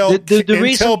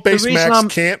 Intel-based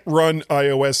Macs can't run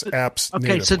iOS apps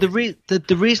Okay, natively. so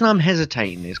the reason I'm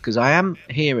hesitating is because I am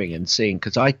hearing and seeing,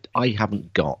 because I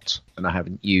haven't got and I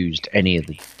haven't used any of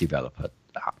the developer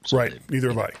apps. Right, neither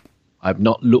have I. I've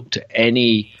not looked at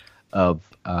any of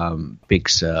Big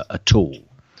Sur at all.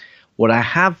 What I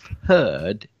have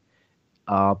heard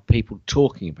are people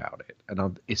talking about it, and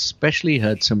I've especially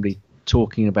heard somebody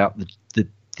talking about the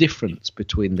difference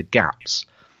between the gaps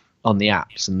on the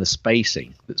apps and the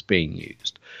spacing that's being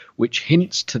used, which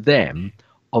hints to them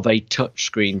of a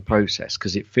touchscreen process,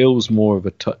 because it feels more of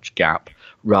a touch gap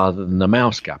rather than a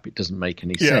mouse gap. It doesn't make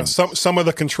any sense. Yeah, some of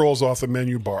the controls off the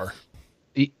menu bar.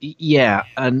 Yeah,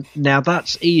 and now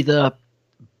that's either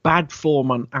bad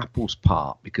form on Apple's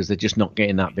part because they're just not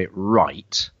getting that bit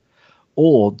right,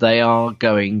 or they are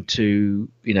going to,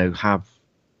 have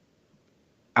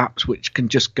apps which can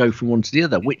just go from one to the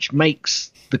other, which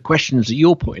makes the questions that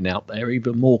you're putting out there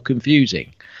even more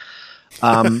confusing.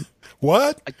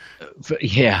 What?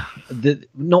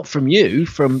 Not from you,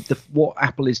 from what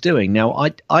Apple is doing. Now,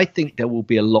 I think there will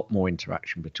be a lot more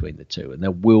interaction between the two, and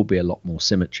there will be a lot more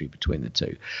symmetry between the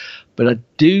two. But I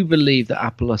do believe that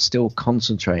Apple are still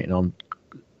concentrating on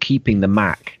keeping the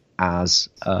Mac as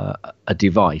a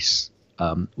device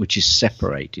which is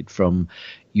separated from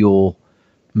your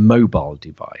mobile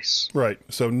device. Right.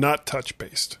 So not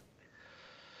touch-based.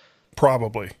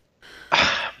 Probably.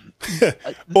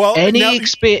 Well, let me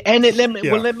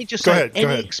just say, ahead,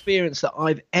 any experience that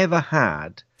I've ever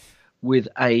had with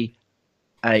a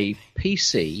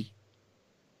PC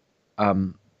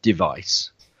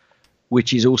device,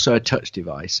 which is also a touch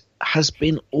device, has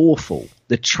been awful.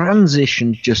 The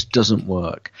transition just doesn't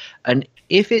work. And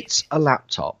if it's a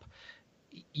laptop,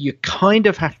 you kind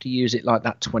of have to use it like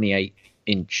that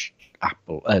 28-inch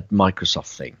Apple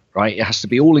Microsoft thing, right? It has to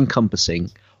be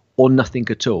all-encompassing or nothing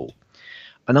at all.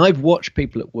 And I've watched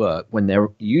people at work when they're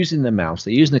using the mouse,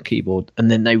 they're using the keyboard,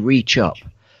 and then they reach up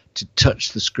to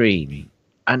touch the screen.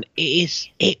 And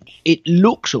it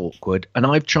looks awkward, and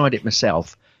I've tried it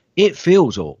myself. It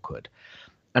feels awkward.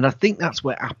 And I think that's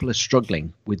where Apple is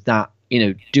struggling with that.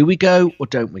 Do we go or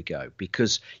don't we go?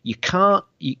 Because you can't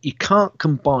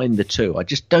combine the two. I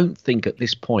just don't think at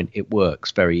this point it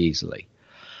works very easily.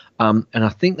 And I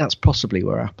think that's possibly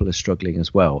where Apple is struggling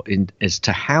as well, as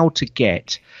to how to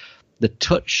get the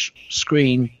touch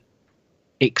screen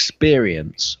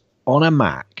experience on a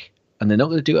Mac. And they're not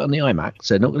going to do it on the iMac.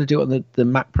 So they're not going to do it on the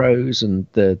Mac Pros and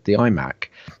the iMac.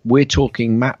 We're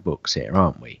talking MacBooks here,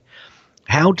 aren't we?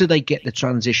 How do they get the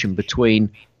transition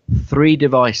between three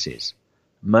devices?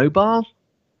 Mobile,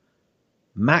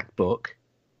 MacBook,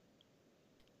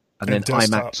 and then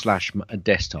desktop. iMac /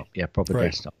 desktop. Yeah, proper Right.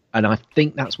 desktop. And I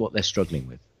think that's what they're struggling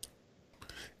with.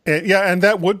 And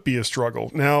that would be a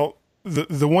struggle. Now,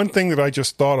 the one thing that I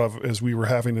just thought of as we were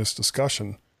having this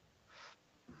discussion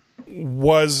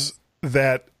was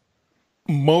that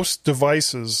most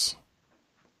devices,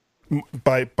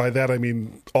 by that I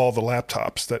mean all the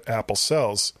laptops that Apple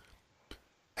sells,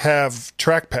 have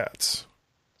trackpads.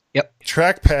 Yep.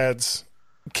 Trackpads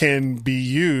can be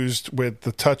used with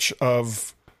the touch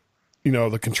of,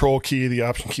 the control key, the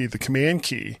option key, the command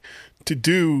key to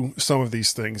do some of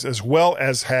these things, as well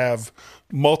as have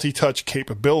multi-touch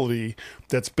capability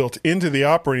that's built into the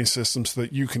operating system so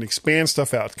that you can expand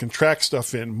stuff out, contract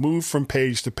stuff in, move from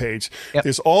page to page. Yep.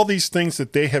 There's all these things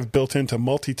that they have built into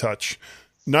multi-touch,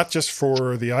 not just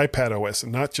for the iPad OS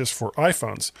and not just for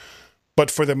iPhones, but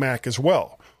for the Mac as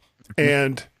well. Mm-hmm.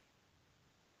 And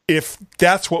if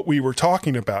that's what we were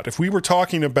talking about, if we were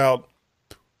talking about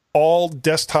all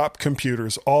desktop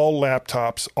computers, all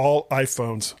laptops, all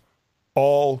iPhones,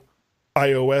 all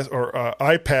iOS or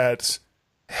iPads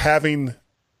having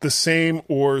the same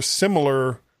or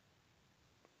similar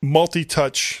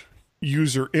multi-touch a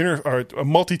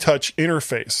multi-touch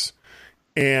interface,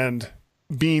 and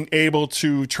being able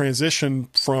to transition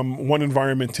from one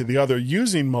environment to the other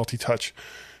using multi-touch,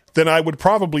 then I would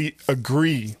probably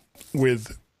agree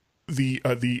with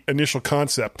the initial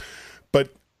concept, but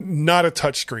not a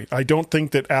touchscreen. I don't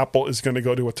think that Apple is going to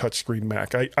go to a touchscreen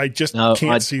Mac. I just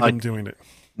can't see them doing it.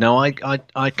 No, I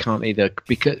can't either,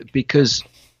 because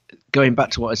going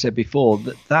back to what I said before,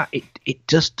 that it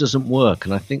just doesn't work,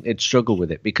 and I think they'd struggle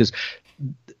with it, because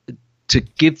to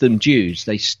give them dues,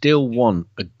 they still want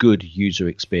a good user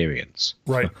experience.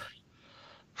 Right.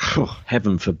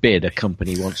 Heaven forbid a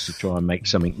company wants to try and make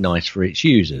something nice for its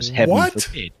users. Heaven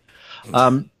forbid.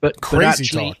 But crazy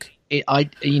actually, talk.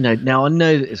 Now I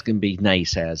know that there's going to be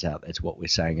naysayers out there to what we're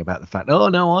saying about the fact, oh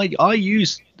no, I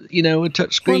use a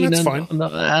touch screen all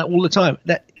the time.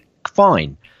 That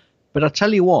fine, but I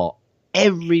tell you what,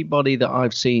 everybody that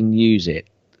I've seen use it,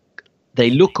 they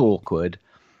look awkward,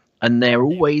 and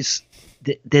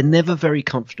they're never very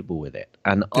comfortable with it.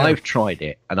 And yeah. I've tried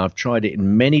it, and I've tried it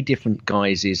in many different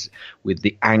guises with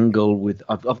the angle.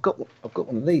 I've got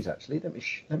one of these actually. Let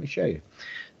me show you.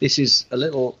 This is a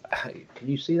little. Can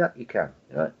you see that? You can.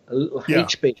 Right? A little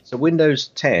HP. It's a Windows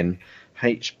 10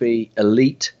 HP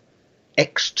Elite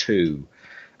X2,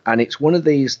 and it's one of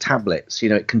these tablets.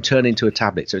 It can turn into a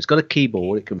tablet. So it's got a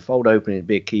keyboard. It can fold open and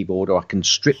be a keyboard, or I can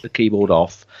strip the keyboard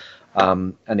off,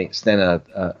 and it's then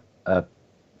a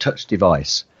touch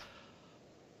device.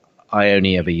 I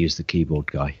only ever use the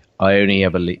keyboard, guy. I only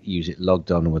ever use it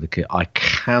logged on with a key. I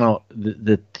cannot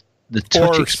the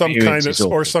touch experience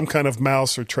or some kind of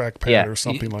mouse or trackpad or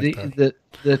something like that.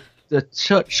 The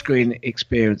touch screen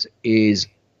experience is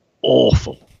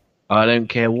awful. I don't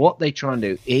care what they try and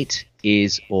do. It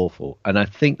is awful, and I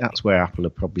think that's where Apple are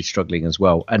probably struggling as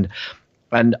well. And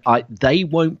they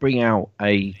won't bring out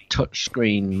a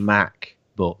touchscreen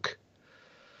MacBook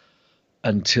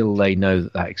until they know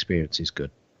that experience is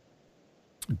good.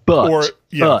 But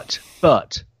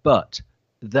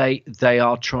they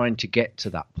are trying to get to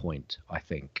that point. I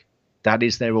think that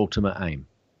is their ultimate aim.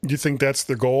 You think that's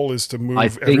the goal, is to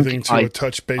move everything to a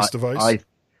touch-based device?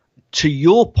 To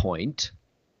your point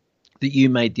that you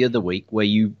made the other week, where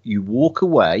you walk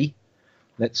away,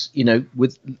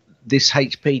 with this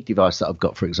HP device that I've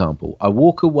got, for example, I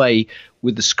walk away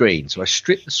with the screen. So I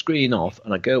strip the screen off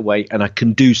and I go away and I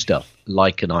can do stuff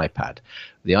like an iPad.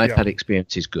 The iPad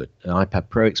experience is good. An iPad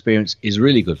Pro experience is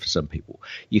really good for some people.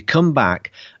 You come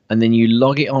back and then you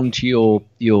log it onto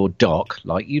your dock,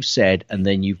 like you've said, and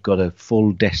then you've got a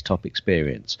full desktop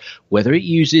experience. Whether it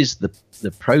uses the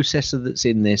processor that's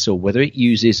in this, or whether it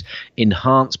uses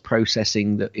enhanced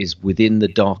processing that is within the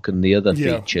dock and the other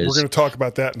features. We're going to talk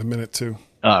about that in a minute too.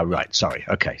 Oh, right. Sorry.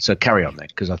 Okay. So carry on then,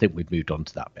 because I think we've moved on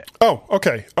to that bit. Oh,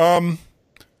 okay.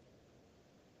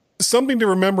 Something to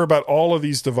remember about all of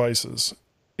these devices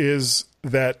is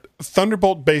that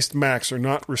Thunderbolt-based Macs are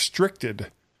not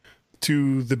restricted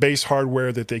to the base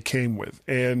hardware that they came with.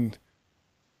 And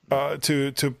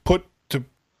to put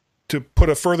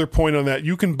a further point on that,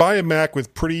 you can buy a Mac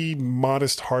with pretty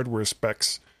modest hardware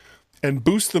specs and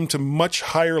boost them to much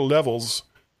higher levels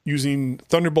using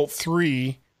Thunderbolt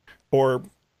 3, or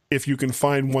if you can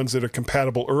find ones that are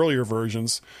compatible earlier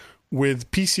versions,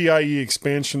 with PCIe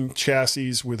expansion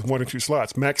chassis with 1 or 2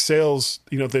 slots. Mac sales,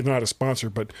 they're not a sponsor,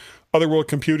 but Otherworld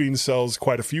Computing sells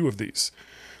quite a few of these.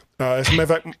 As a matter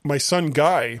of fact, my son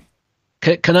Guy.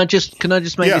 Can I just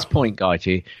make this point, Guy,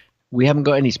 to you? We haven't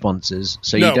got any sponsors,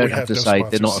 so you don't have to say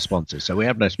sponsors. They're not a sponsor. So we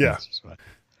have no sponsors.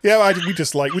 Yeah, right? we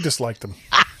just like them.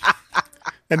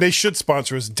 And they should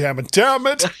sponsor us. Damn it! All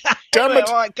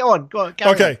right, go on.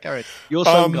 Carry on. Your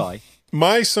son Guy.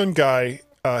 My son Guy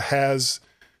has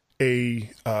a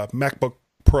MacBook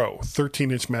Pro,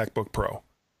 13-inch MacBook Pro,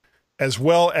 as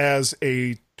well as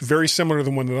a very similar to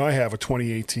the one that I have, a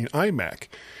 2018 iMac.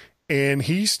 And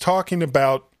he's talking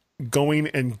about going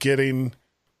and getting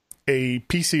a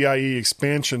PCIe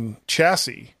expansion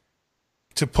chassis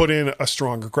to put in a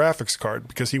stronger graphics card,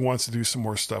 because he wants to do some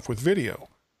more stuff with video.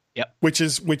 Yep. Which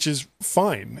is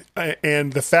fine.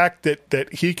 And the fact that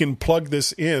he can plug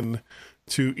this in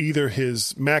to either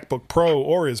his MacBook Pro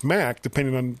or his Mac,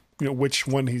 depending on which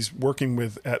one he's working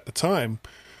with at the time,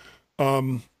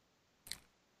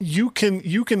 you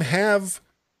can have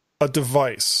a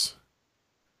device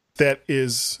that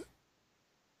is,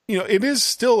 it is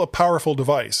still a powerful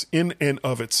device in and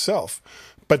of itself,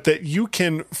 but that you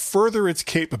can further its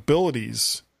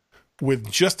capabilities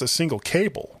with just a single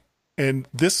cable. And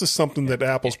this is something that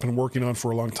Apple's been working on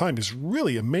for a long time. It's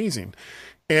really amazing.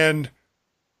 And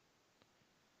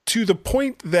to the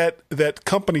point that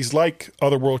companies like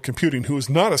Otherworld Computing, who is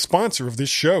not a sponsor of this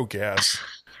show, Gaz,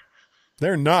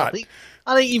 they're not.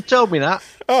 I think you've told me that.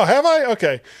 Oh, have I?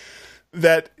 Okay.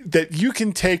 That you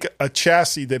can take a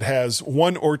chassis that has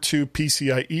 1 or 2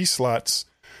 PCIe slots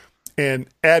and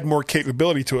add more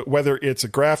capability to it, whether it's a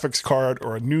graphics card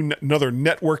or another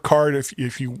network card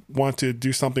if you want to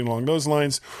do something along those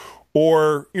lines,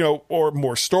 or or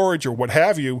more storage or what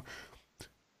have you.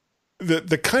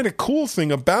 The kind of cool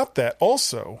thing about that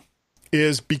also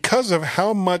is because of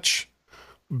how much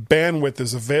bandwidth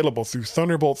is available through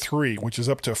Thunderbolt 3, which is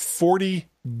up to 40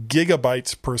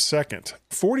 gigabytes per second.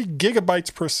 40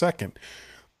 gigabytes per second.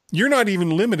 You're not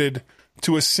even limited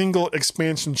to a single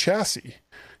expansion chassis.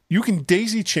 You can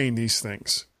daisy chain these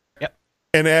things. Yep.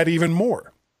 And add even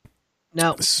more.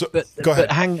 Now, go ahead.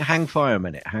 But hang fire a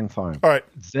minute. Hang fire. All right.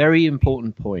 Very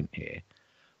important point here.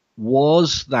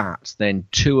 Was that then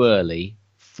too early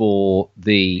for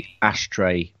the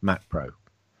Ashtray Mac Pro?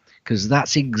 Because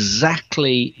that's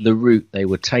exactly the route they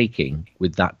were taking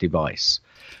with that device.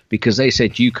 Because they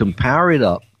said you can power it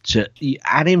up to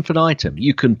ad infinitum.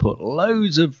 You can put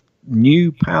loads of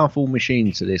new powerful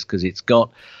machines to this because it's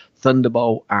got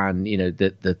Thunderbolt, and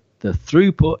the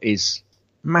throughput is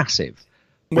massive.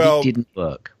 But it didn't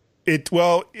work. It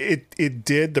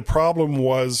did. The problem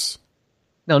was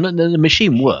no, the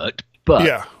machine worked, but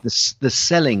yeah. the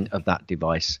selling of that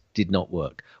device did not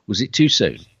work. Was it too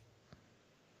soon?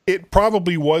 It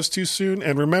probably was too soon.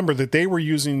 And remember that they were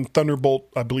using Thunderbolt,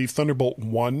 I believe Thunderbolt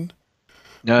 1.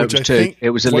 No, it was 2.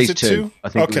 It was at least 2. I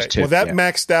think it was 2. Well, that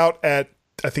maxed out at,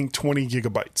 I think, 20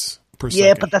 gigabytes per second.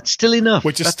 Yeah, but that's still enough.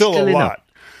 Which is still a lot.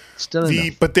 Still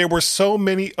enough. But there were so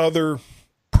many other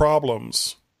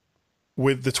problems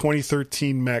with the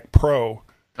 2013 Mac Pro.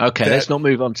 Okay, let's not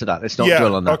move on to that. Let's not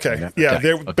dwell on that. Okay.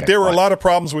 But there were a lot of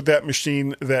problems with that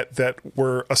machine that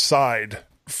were aside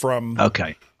from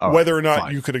whether or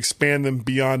not you could expand them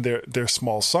beyond their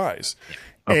small size.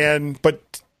 Okay. And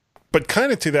but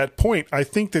kind of to that point, I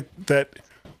think that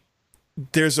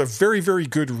there's a very, very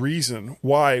good reason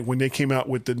why when they came out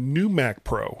with the new Mac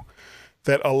Pro,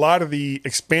 that a lot of the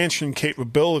expansion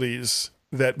capabilities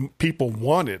that people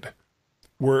wanted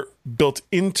were built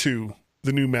into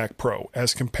the new Mac Pro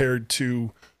as compared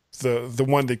to the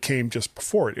one that came just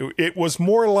before it. It was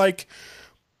more like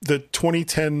the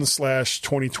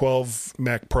 2010/2012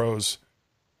 Mac Pros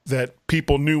that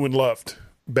people knew and loved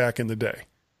back in the day.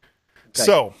 Okay.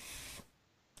 So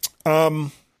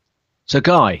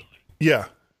Guy. Yeah.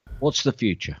 What's the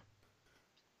future?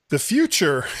 The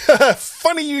future?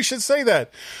 Funny you should say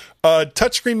that.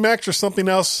 Touchscreen Macs or something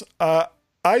else. I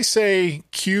say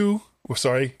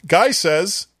Guy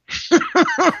says.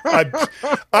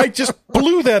 I just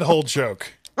blew that whole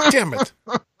joke. Damn it.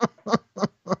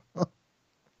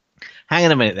 Hang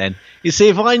on a minute then. You see,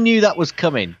 if I knew that was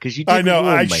coming, because you didn't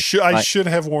warn me. I should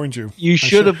have warned you. You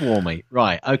should have warned me.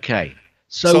 Right, okay.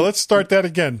 So let's start that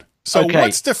again. So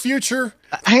what's the future?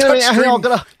 Hang on, I've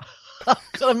got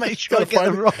to make sure I get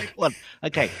the right one.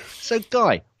 Okay, so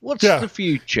Guy, what's the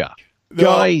future?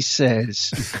 Guy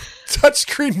says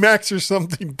touchscreen Macs or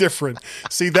something different.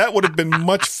 See, that would have been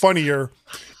much funnier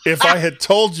if I had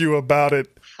told you about it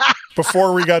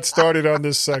before we got started on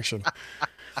this section.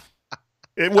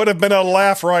 It would have been a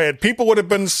laugh riot. People would have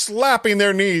been slapping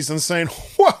their knees and saying,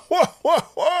 whoa, whoa, whoa,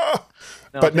 whoa.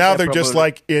 No, but now they're just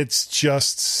like, it's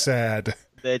just sad.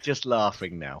 They're just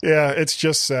laughing now. Yeah, it's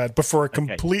just sad. But for a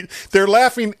complete... They're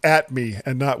laughing at me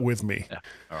and not with me. Yeah.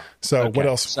 Right. So what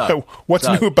else? What's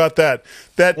new about that?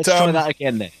 Let's try that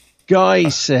again then. Guy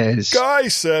says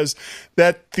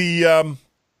that the...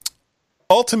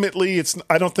 ultimately,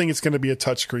 I don't think it's going to be a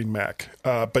touchscreen Mac,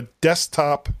 but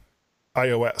desktop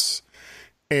iOS.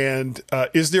 And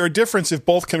is there a difference if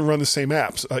both can run the same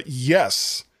apps?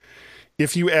 Yes.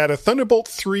 If you add a Thunderbolt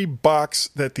 3 box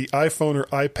that the iPhone or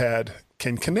iPad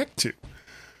can connect to,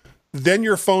 then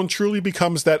your phone truly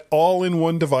becomes that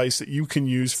all-in-one device that you can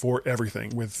use for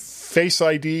everything with Face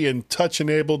ID and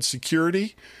touch-enabled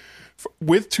security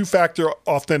with two-factor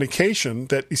authentication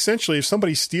that essentially if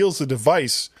somebody steals the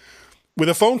device, with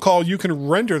a phone call, you can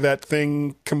render that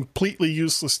thing completely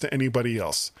useless to anybody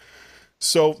else.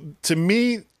 So to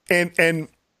me, and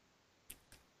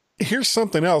here's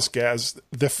something else, Gaz.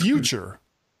 The future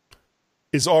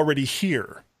is already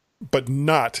here, but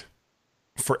not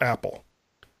for Apple.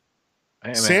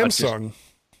 Samsung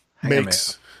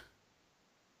makes...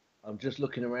 I'm just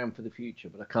looking around for the future,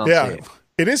 but I can't see it.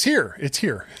 It is here. It's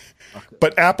here. Okay.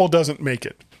 But Apple doesn't make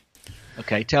it.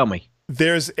 Okay, tell me.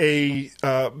 There's a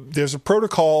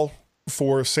protocol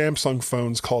for Samsung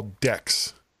phones called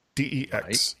DeX, DEX.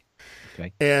 Right.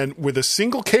 Okay. And with a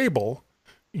single cable,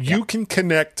 you can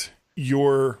connect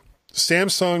your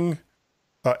Samsung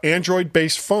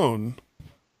Android-based phone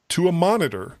to a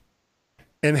monitor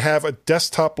and have a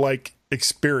desktop-like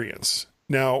experience.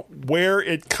 Now, where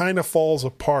it kind of falls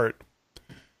apart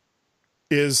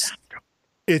is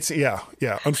It's yeah.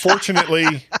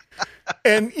 Unfortunately,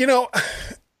 and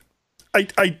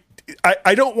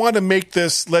I don't want to make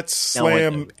this let's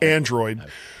slam Android.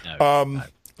 No.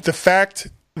 The fact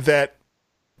that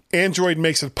Android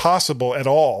makes it possible at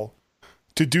all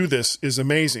to do this is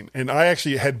amazing. And I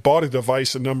actually had bought a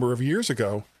device a number of years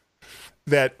ago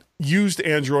that used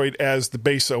Android as the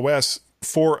base OS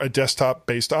for a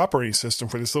desktop-based operating system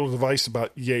for this little device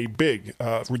about yay big,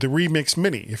 the Remix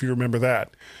Mini, if you remember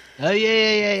that. Oh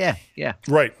yeah.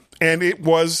 Right. And it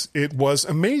was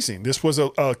amazing. This was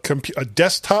a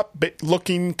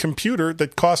desktop-looking computer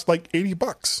that cost like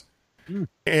 $80.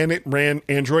 And it ran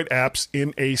Android apps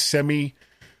in a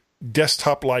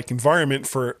semi-desktop-like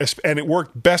environment and it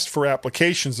worked best for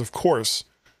applications, of course,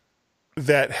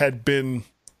 that had been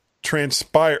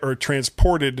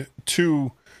transported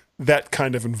to that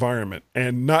kind of environment.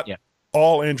 And not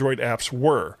all Android apps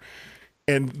were.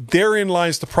 And therein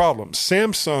lies the problem.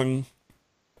 Samsung,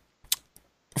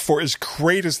 for as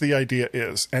great as the idea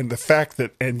is, and the fact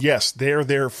that, and yes, they're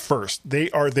there first.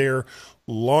 They are there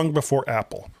long before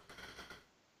Apple.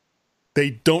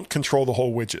 They don't control the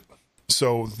whole widget.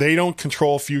 So they don't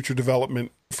control future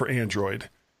development for Android.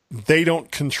 They don't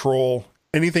control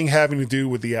anything having to do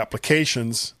with the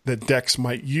applications that DeX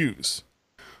might use.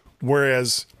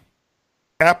 Whereas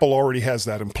Apple already has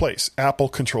that in place. Apple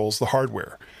controls the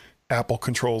hardware. Apple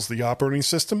controls the operating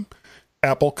system.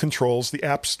 Apple controls the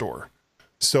App Store.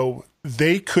 So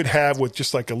they could have, with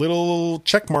just like a little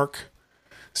check mark,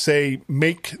 say,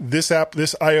 make this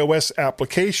iOS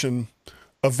application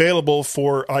available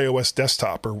for iOS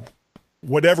desktop or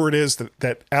whatever it is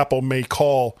that Apple may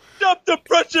call. Stop the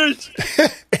presses!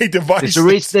 A device.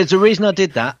 There's a reason I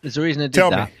did that.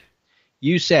 Tell me.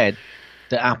 You said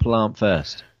that Apple aren't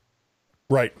first.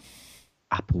 Right.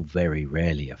 Apple very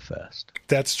rarely are first.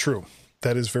 That's true.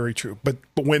 That is very true. But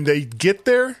when they get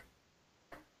there,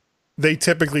 they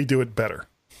typically do it better.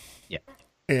 Yeah.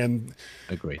 And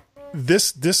agree.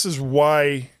 This is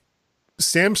why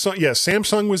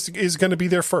Samsung is going to be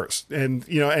there first. And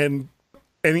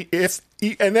and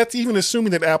that's even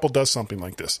assuming that Apple does something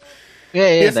like this.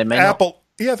 Yeah, they may not.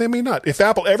 Yeah, they may not. If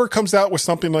Apple ever comes out with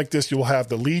something like this, you'll have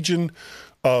the legion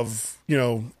of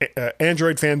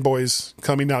Android fanboys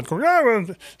coming out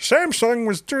going, Samsung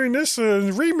was doing this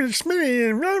Remix Mini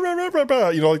and blah, blah, blah,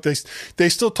 blah. Like they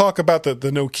still talk about the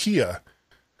Nokia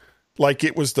like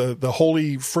it was the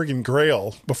holy friggin'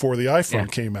 grail before the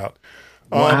iPhone came out.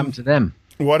 What happened to them?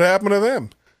 What happened to them?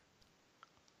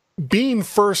 Being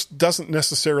first doesn't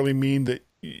necessarily mean that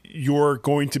you're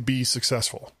going to be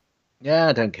successful. Yeah,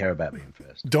 I don't care about being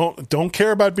first. Don't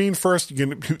care about being first. You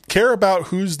can care about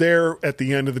who's there at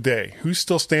the end of the day, who's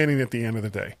still standing at the end of the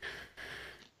day.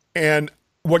 And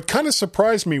what kind of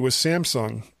surprised me was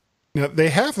Samsung. Now they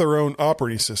have their own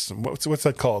operating system. What's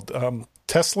that called?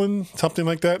 Teslin, something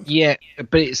like that. Yeah,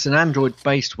 but it's an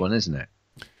Android-based one, isn't it?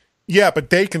 Yeah,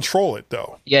 but they control it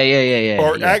though. Yeah.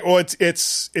 Well,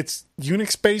 it's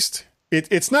Unix-based.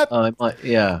 It's not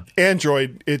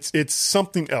Android. It's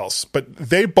something else, but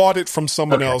they bought it from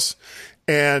someone else,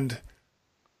 and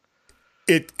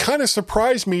it kind of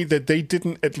surprised me that they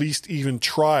didn't at least even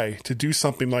try to do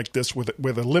something like this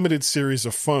with a limited series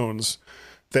of phones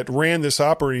that ran this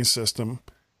operating system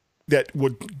that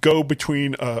would go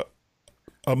between a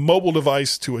mobile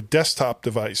device to a desktop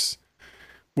device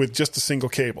with just a single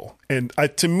cable. And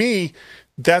to me,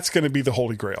 that's going to be the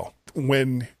holy grail.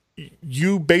 When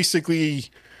you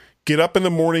basically get up in the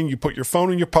morning, you put your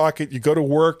phone in your pocket, you go to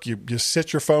work, you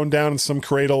sit your phone down in some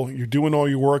cradle, you're doing all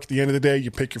your work. At the end of the day, you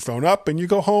pick your phone up and you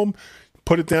go home,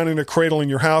 put it down in a cradle in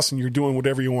your house, and you're doing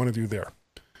whatever you want to do there.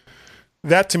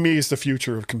 That, to me, is the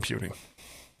future of computing.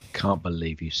 Can't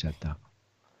believe you said that.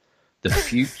 The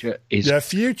future is the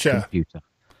future. Computer.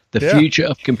 The future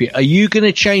of computer. Are you going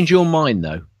to change your mind,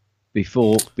 though,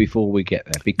 before we get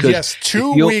there? Because yes,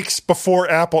 2 weeks before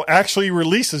Apple actually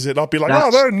releases it, I'll be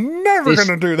like, they're never going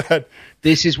to do that.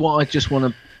 This is what I just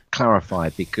want to clarify,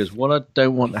 because what I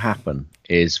don't want to happen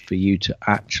is for you to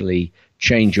actually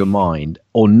change your mind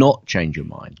or not change your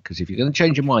mind. Because if you're going to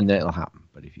change your mind, then it'll happen.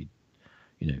 But if if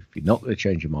you're not going to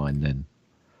change your mind, then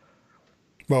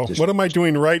what am I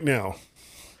doing right now?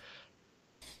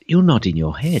 You're nodding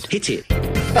your head. Hit it.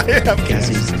 I am.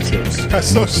 Gaz's tips. That's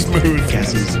so smooth.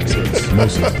 Gaz's tips.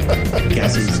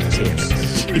 Gaz's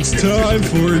tips. It's time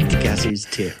for Gaz's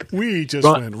tip. We just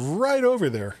went right over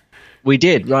there. We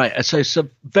did, right. So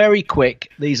very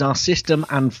quick. These are system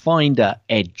and finder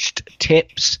edged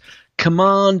tips.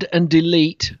 Command and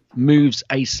delete moves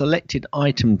a selected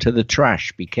item to the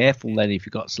trash. Be careful then if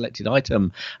you've got a selected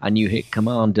item and you hit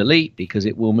command delete, because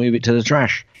it will move it to the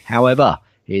trash. However,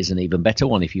 here's an even better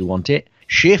one if you want it.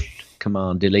 Shift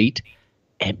Command Delete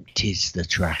empties the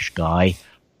trash guy.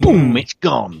 Boom, it's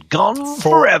gone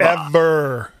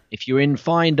forever. If you're in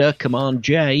Finder, Command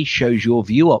J shows your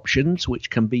view options, which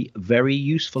can be very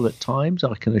useful at times,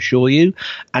 I can assure you.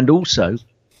 And also,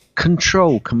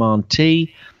 Control Command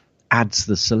T adds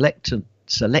the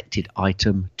selected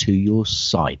item to your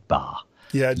sidebar.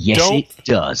 Yeah, yes, it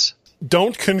does.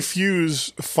 Don't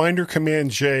confuse Finder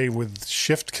Command J with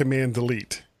Shift Command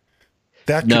Delete.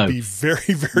 That could be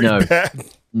very, very bad.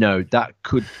 No, that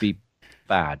could be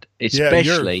bad.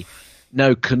 Especially,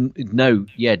 don't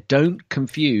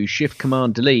confuse Shift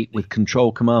Command Delete with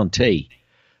Control Command T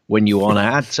when you want to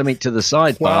add something to the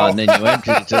sidebar and then you empty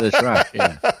it to the trash.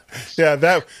 Yeah,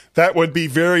 yeah, that would be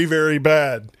very, very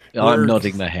bad. I'm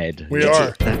nodding my head. We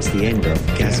are. That's the end of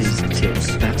Gaz's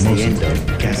tips. That's the end of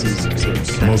Gaz's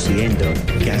tips. That's the end of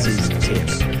Gaz's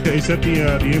tips. Is that the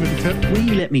end of the tip? Will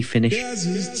you let me finish?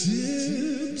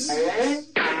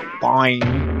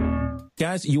 Fine.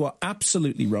 Gaz, you are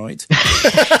absolutely right.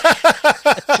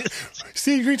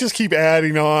 See, we just keep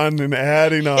adding on and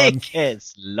adding on. It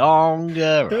gets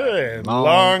longer and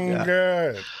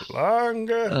longer.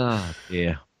 Oh,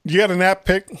 dear. You got an app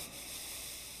pick?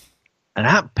 An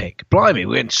app pick? Blimey,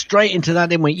 we went straight into that,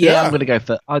 didn't we? Yeah. I'm going to go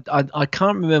for... I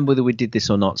can't remember whether we did this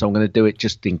or not, so I'm going to do it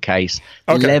just in case.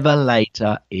 Okay.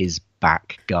 Levelator is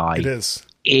back, guy. It is.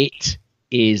 It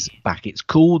is back. It's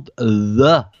called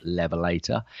The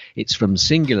Levelator. It's from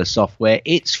Singular Software.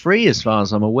 It's free as far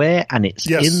as I'm aware, and it's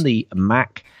in the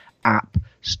Mac App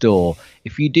Store.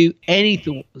 If you do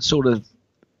anything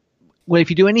if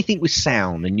you do anything with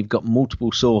sound and you've got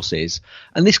multiple sources,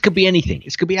 and this could be anything,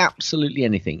 this could be absolutely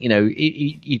anything. You know,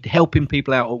 you're helping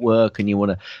people out at work and you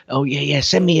want to,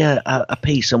 send me a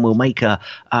piece and we'll make a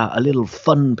little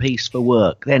fun piece for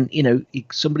work. Then, you know,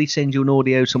 somebody sends you an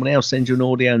audio, someone else sends you an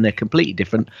audio, and they're completely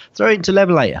different. Throw it into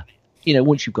Levelator. You know,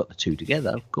 once you've got the two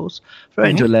together, of course, throw it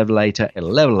into a Levelator.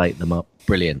 It'll levelate them up.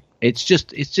 Brilliant. It's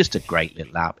just a great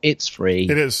little app. It's free.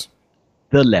 It is.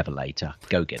 The Levelator.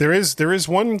 Go get it. There is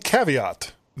one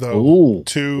caveat though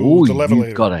to the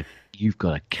Levelator. You've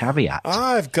got a caveat.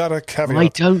 I've got a caveat. I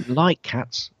don't like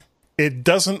cats. It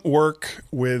doesn't work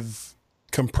with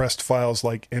compressed files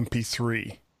like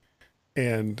MP3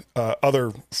 and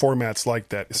other formats like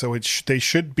that. So they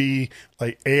should be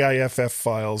like AIFF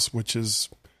files, which is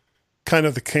kind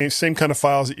of the same kind of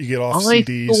files that you get off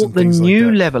CDs. I thought and things the new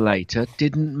like that. Levelator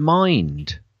didn't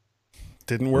mind.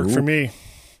 Didn't work for me.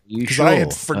 Because sure? I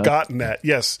had forgotten that,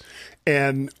 yes.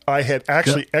 And I had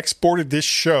actually exported this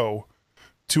show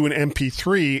to an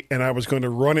MP3, and I was going to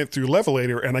run it through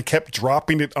Levelator, and I kept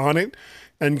dropping it on it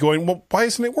and going, well, why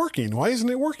isn't it working? Why isn't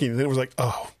it working? And then it was like,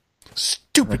 oh,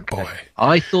 stupid boy.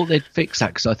 I thought they'd fix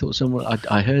that because I thought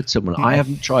I heard someone. I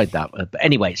haven't tried that. But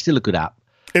anyway, it's still a good app.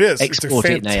 It is. Export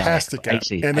it's a fantastic app.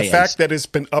 And the fact that it's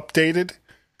been updated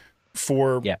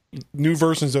for new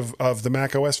versions of the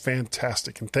Mac OS,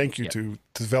 fantastic. And thank you to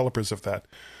developers of that.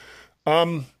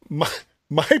 My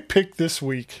pick this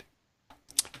week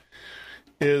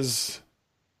is,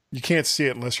 you can't see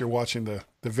it unless you're watching the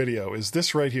video, is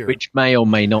this right here. Which may or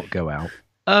may not go out.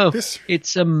 Oh,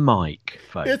 it's a mic,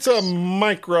 folks. It's a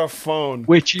microphone.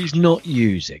 Which he's not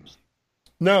using.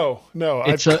 No.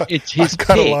 I've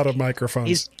got a lot of microphones.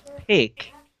 His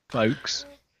pick, folks.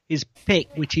 His pick,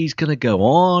 which he's going to go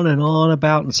on and on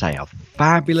about and say how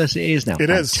fabulous it is now. It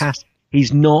is.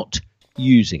 He's not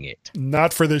using it.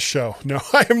 Not for this show. No,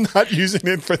 I am not using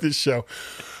it for this show.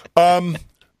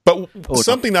 But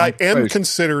something I am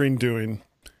considering doing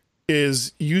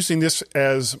is using this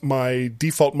as my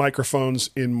default microphones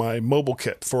in my mobile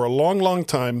kit. For a long, long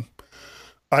time,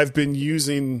 I've been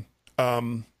using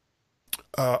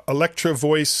Electro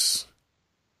Voice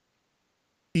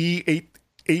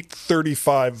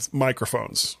E835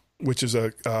 microphones, which is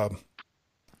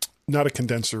not a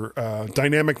condenser,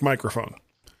 dynamic microphone.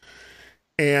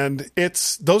 And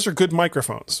those are good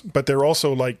microphones, but they're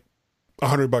also like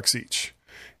 $100 each.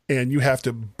 And you have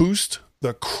to boost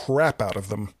the crap out of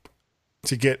them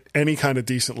to get any kind of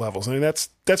decent levels. I mean, that's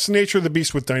the nature of the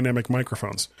beast with dynamic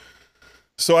microphones.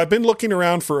 So I've been looking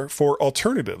around for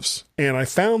alternatives, and I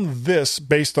found this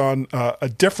based on a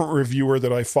different reviewer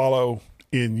that I follow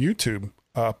in YouTube,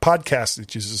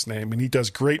 Podcastage is his name, and he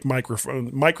does great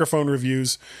microphone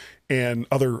reviews and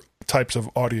other types of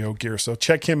audio gear. So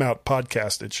check him out,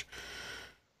 Podcastage.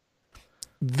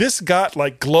 This got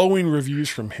like glowing reviews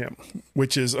from him,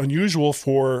 which is unusual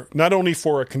for not only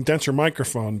for a condenser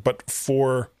microphone, but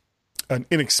for an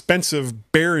inexpensive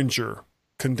Behringer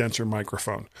condenser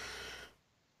microphone.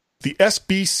 The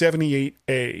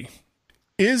SB78A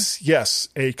is, yes,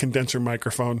 a condenser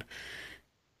microphone.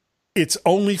 It's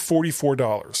only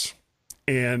 $44.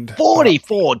 And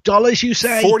 $44, you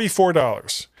say?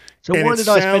 $44. So And why it did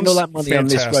I spend all that sounds money on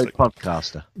this fantastic. Rode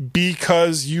Podcaster?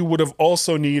 Because you would have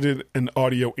also needed an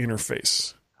audio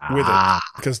interface with it,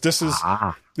 because this is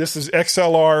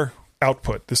XLR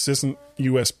output. This isn't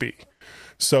USB.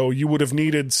 So you would have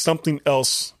needed something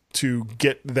else to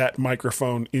get that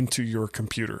microphone into your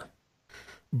computer.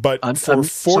 But for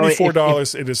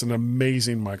 $44, it is an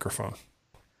amazing microphone.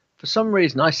 For some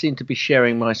reason, I seem to be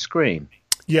sharing my screen.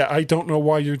 Yeah, I don't know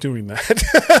why you're doing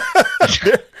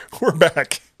that. We're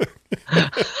back.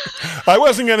 I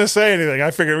wasn't going to say anything.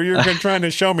 I figured you were trying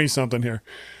to show me something here.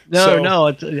 No,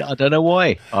 I don't know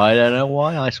why. I don't know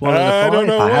why. I swallowed the I don't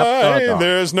know why. why.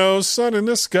 There's no sun in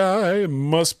the sky. It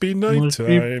must be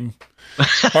nighttime.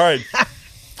 All right.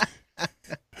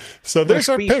 So there's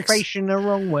our picks. Facing the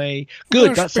wrong way.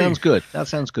 Good. That sounds good.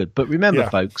 But remember,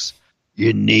 folks,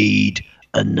 you need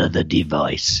another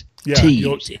device to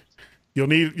use it. You'll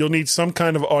need some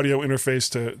kind of audio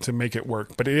interface to make it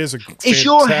work. But it is a fantastic Is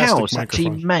your house microphone. actually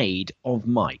made of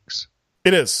mics?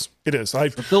 It is.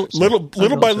 I've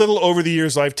little by little over the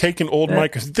years, I've taken old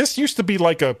mics. This used to be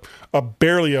like a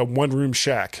barely a 1-room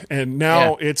shack, and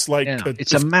now it's like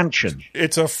it's a mansion.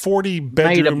 It's a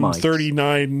 40-bedroom,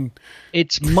 39.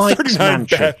 It's Mike's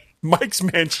mansion. Mike's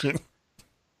mansion.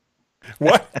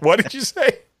 What did you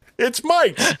say? It's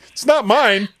Mike's. It's not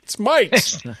mine. It's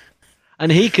Mike's.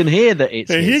 And he can hear that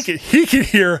it's his. He can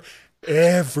hear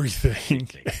everything.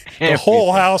 The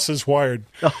whole house is wired.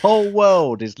 The whole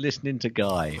world is listening to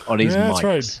Guy on his mics.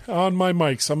 That's right. On my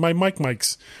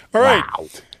mics. All right.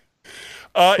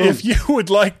 If you would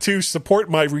like to support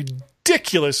my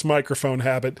ridiculous microphone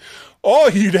habit, all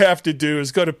you'd have to do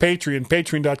is go to Patreon,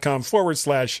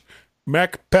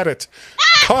 patreon.com/MacPettit.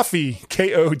 Coffee,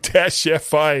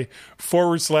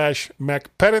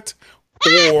 ko-fi/MacPettit.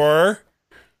 Or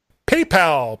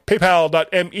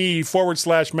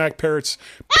paypal.me/MacParrots.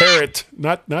 Parrot,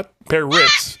 not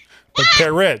parrots, but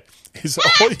parrot is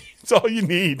all you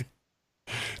need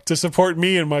to support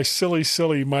me and my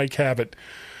silly mic habit.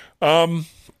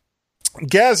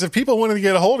 Gaz, if people wanted to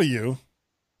get a hold of you,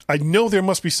 I know there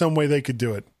must be some way they could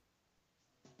do it.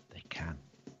 They can.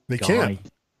 They can.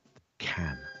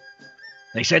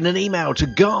 They send an email to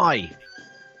Guy.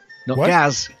 Not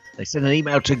Gaz. They send an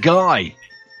email to Guy.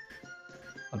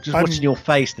 I'm just watching your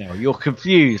face now. You're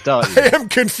confused, aren't you? I am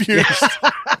confused.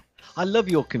 I love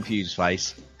your confused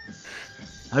face.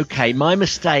 Okay, my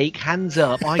mistake. Hands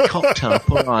up. I cocked up.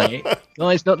 All right.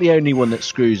 Guy's not the only one that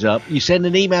screws up. You send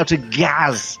an email to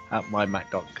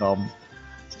gaz@mymac.com.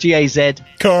 It's G-A-Z.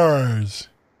 Cars.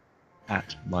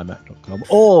 @mymac.com.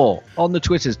 Or on the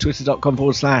Twitters,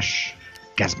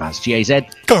 twitter.com/Gazmaz. G-A-Z.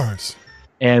 Cars.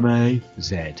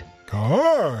 M-A-Z.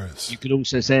 Cars. You could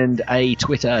also send a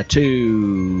Twitter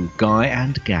to Guy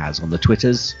and Gaz on the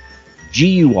Twitters.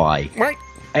 GUI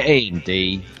and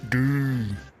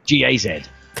GAZ.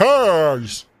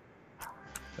 Cars.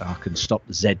 I can stop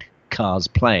the Z cars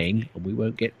playing and we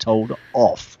won't get told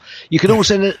off. You can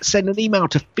also send an email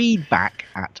to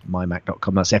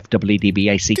feedback@mymac.com. That's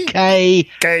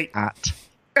FWDBACK at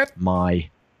mymac.com.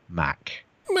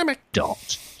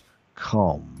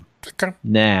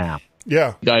 Now.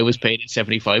 Yeah. Guy was paid at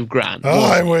 $75,000. Oh,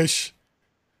 I wish.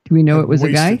 Do we know it was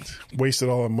a guy? Wasted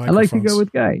all of I microphones. like to go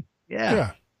with Guy.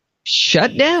 Yeah.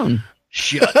 Shut down.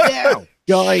 Shut down.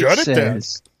 Guy Shut it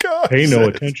says. down. Pay no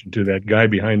attention to that guy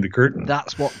behind the curtain.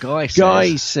 That's what Guy says.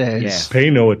 Guy says. Yeah.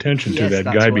 Pay no attention to Yes, that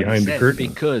that's guy what he behind the said, curtain.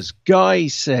 Because Guy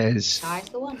says.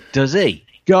 does he?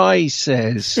 Guy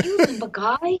says.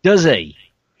 Does he?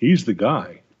 He's the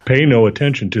guy. Pay no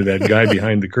attention to that guy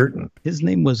behind the curtain. His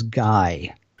name was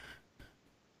Guy.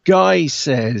 Guy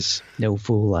says. No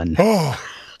fooling. Oh.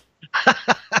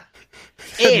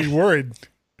 I'd be worried.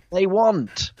 They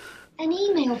want an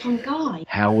email from Guy.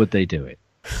 How would they do it?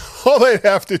 All they'd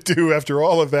have to do after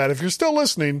all of that, if you're still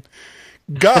listening,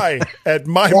 Guy at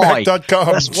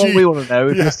mymac.com. That's what we want to know.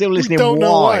 If you're still listening, we don't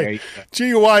know why?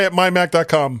 GUI at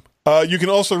mymac.com. You can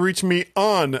also reach me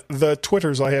on the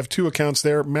Twitters. I have 2 accounts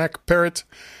there, MacParrot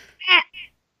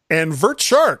and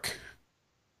VertShark.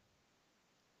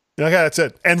 Okay, that's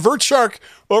it. And VertShark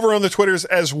over on the Twitters,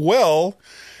 as well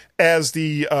as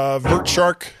the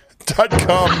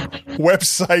VertShark.com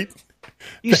website.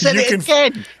 You said it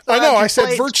again. I know. I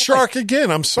said VertShark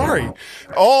again. I'm sorry.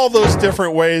 All those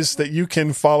different ways that you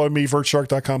can follow me,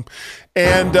 VertShark.com.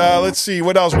 And let's see.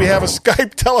 What else? We have a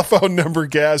Skype telephone number,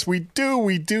 Gaz. We do.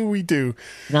 Can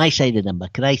I say the number?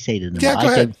 Yeah,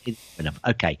 go ahead.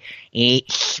 Okay.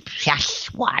 It's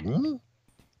 +1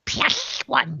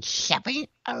 +1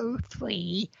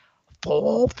 703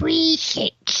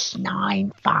 436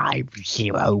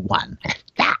 9501.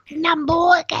 That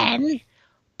number again.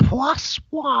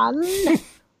 +1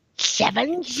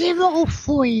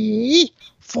 703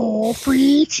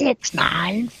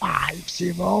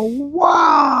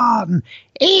 4369501.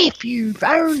 If you've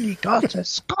only got a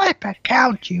Skype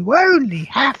account, you only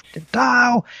have to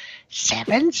dial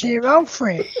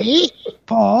 703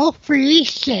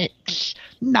 436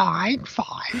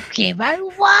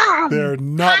 9501. They're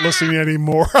not listening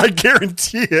anymore. I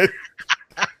guarantee it.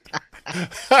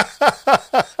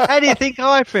 How do you think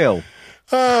I feel?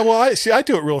 Well, I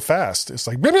do it real fast. It's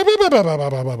like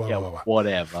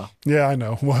Whatever. Yeah, I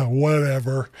know.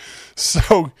 Whatever.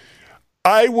 So,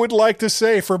 I would like to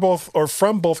say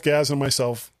from both Gaz and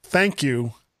myself, thank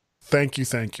you. And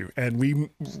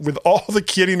with all the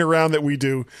kidding around that we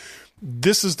do,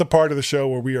 this is the part of the show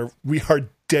where we are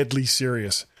deadly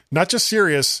serious. Not just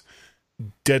serious,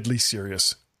 deadly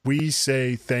serious. We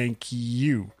say thank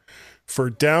you for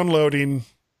downloading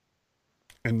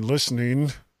and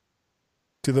listening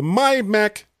to the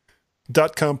mymac.com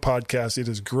podcast. It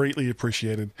is greatly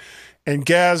appreciated. And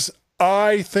Gaz,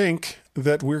 I think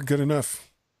that we're good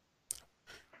enough.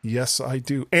 Yes, I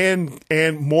do. And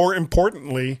more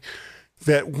importantly,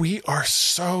 that we are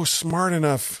so smart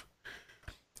enough,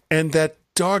 and that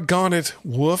doggone it,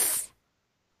 woof,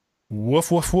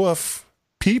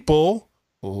 people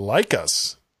like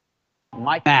us.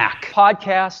 My Mac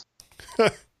podcast.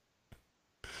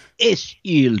 Est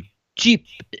il type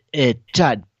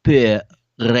tad peu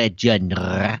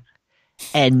régénéré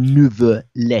et nouveau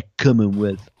le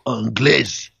Commonwealth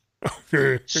anglaise.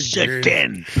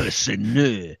 Certaines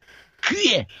personnes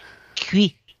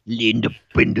qui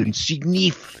l'indépendance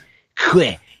signifie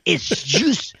que est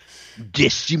juste de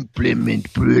simplement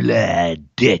brûler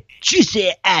de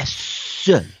tuer à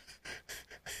seul.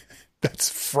 That's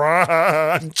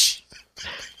French.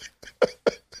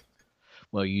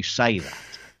 Well, you say that.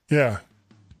 Yeah.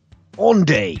 On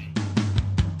day.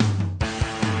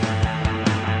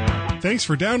 Thanks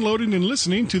for downloading and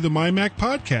listening to the MyMac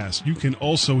Podcast. You can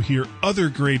also hear other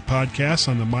great podcasts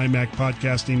on the MyMac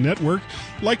Podcasting Network,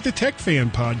 like the Tech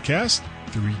Fan Podcast,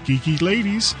 Three Geeky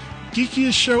Ladies,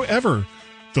 Geekiest Show Ever,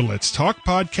 the Let's Talk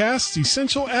Podcast,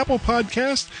 Essential Apple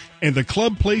Podcast, and the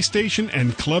Club PlayStation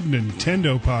and Club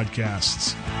Nintendo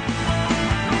Podcasts.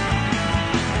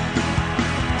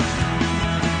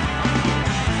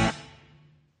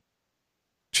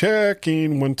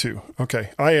 Checking 1, 2.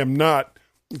 Okay, I am not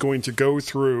going to go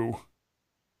through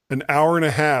an hour and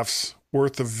a half's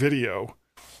worth of video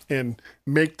and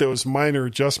make those minor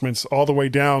adjustments all the way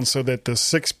down so that the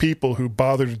 6 people who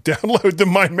bother to download the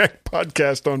MyMac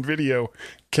podcast on video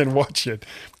can watch it.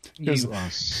 You are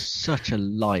such a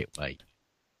lightweight.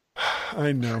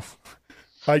 I know.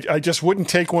 I just wouldn't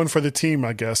take one for the team,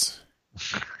 I guess.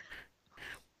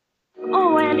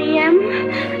 Oh, Annie M.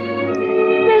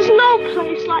 There's no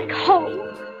place like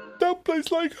home. No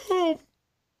place like home.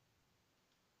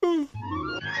 I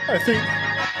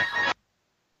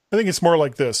think it's more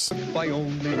like this. If I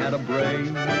only had a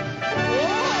brain.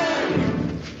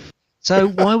 So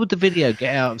why would the video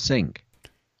get out of sync?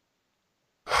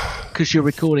 Because you're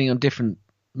recording on different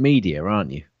media,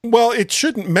 aren't you? Well, it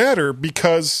shouldn't matter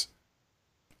because,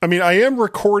 I mean, I am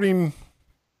recording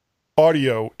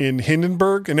audio in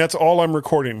Hindenburg, and that's all I'm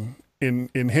recording in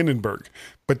Hindenburg.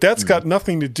 But that's got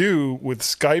nothing to do with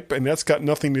Skype, and that's got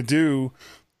nothing to do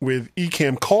with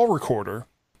Ecamm Call Recorder,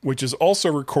 which is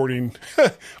also recording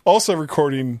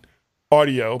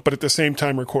audio, but at the same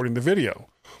time recording the video.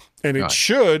 And it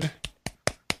should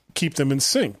keep them in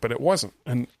sync, but it wasn't.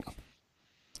 And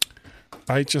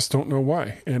I just don't know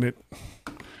why. And it,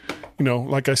 you know,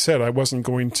 like I said, I wasn't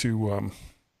going to...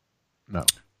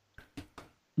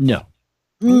 No.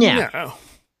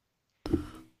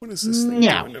 What is this thing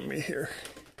doing to me here?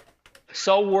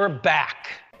 So we're back.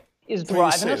 Is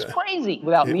driving us crazy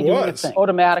without me doing was. a thing.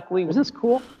 Automatically. Wasn't this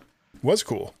cool? It was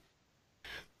cool.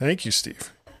 Thank you,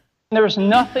 Steve. There's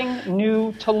nothing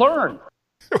new to learn.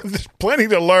 There's plenty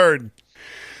to learn.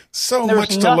 So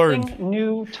much to learn. There's nothing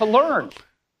new to learn.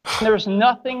 There's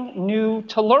nothing new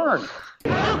to learn.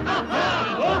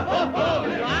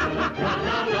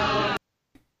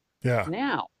 Yeah.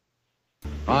 Now.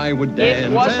 I would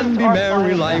dance and be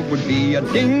merry. Life would be a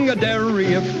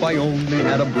ding-a-dairy if I only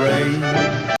had a brain.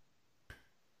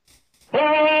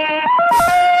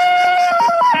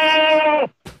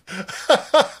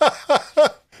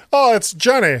 Oh, it's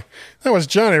Johnny. That was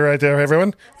Johnny right there,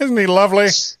 everyone. Isn't he lovely?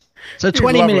 So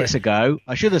 20 minutes ago,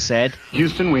 I should have said,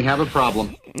 Houston, we have a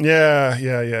problem. Yeah.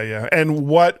 And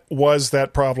what was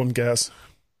that problem, Gaz?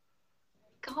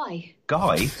 Guy.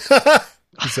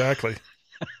 Exactly.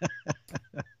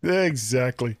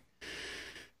 Exactly.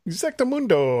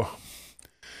 Exactamundo. All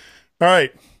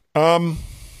right.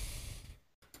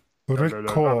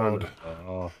 Record.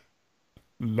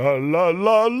 La la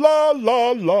la la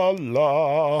la la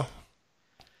la.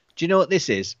 Do you know what this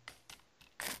is?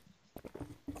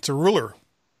 It's a ruler.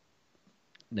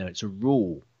 No, it's a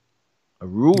rule. A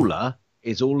ruler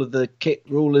is all of the kit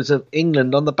rulers of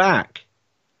England on the back.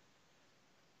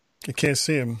 You can't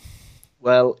see him.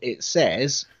 Well, it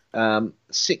says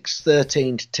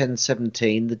 613 to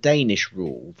 1017, the Danish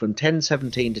rule. From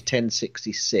 1017 to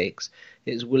 1066,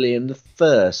 it's William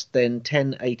I. Then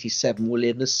 1087,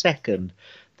 William II.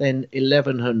 Then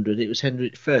 1100, it was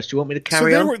Henry I. Do you want me to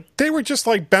carry on? They were just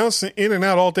like bouncing in and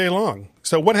out all day long.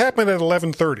 So what happened at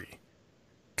 11:30?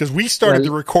 Because we started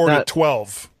to record at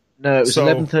 12. No, it was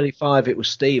 11:35. It was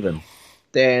Stephen.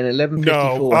 Then 11:54.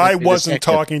 No, I wasn't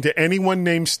talking to anyone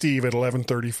named Steve at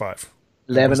 11:35.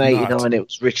 11:89. It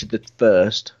was Richard I.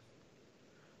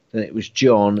 Then it was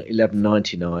John.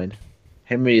 11:99.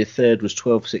 Henry III was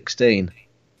 12:16.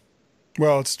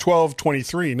 Well, it's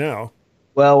 12:23 now.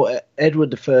 Well,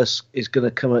 Edward I is going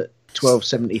to come at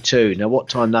 12:72. Now, what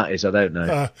time that is, I don't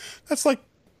know. That's like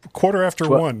quarter after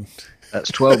 1.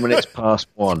 That's 12 minutes past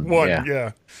 1.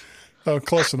 Yeah. Oh,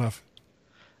 close enough.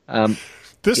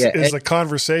 This is a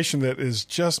conversation that is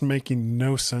just making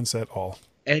no sense at all.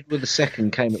 Edward II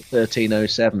came at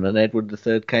 1307 and Edward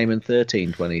III came in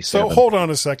 1327. So hold on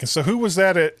a second. So who was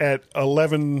that at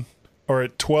 11 or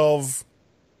at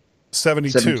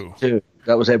 1272?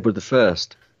 That was Edward I.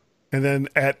 And then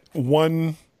at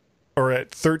 1 or at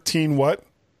 13 what?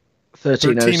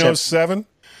 1307.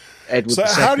 Edward II.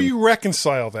 How do you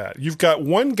reconcile that? You've got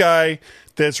one guy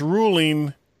that's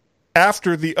ruling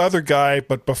after the other guy,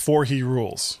 but before he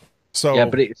rules. So yeah,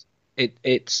 but but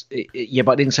I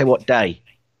didn't say what day.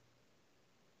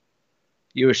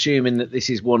 You're assuming that this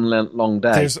is one long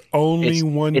day. There's only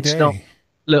one day. Not,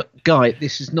 look, Guy,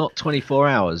 this is not 24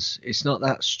 hours. It's not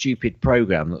that stupid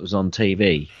program that was on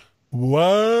TV.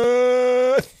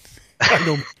 What?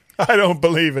 I don't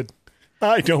believe it.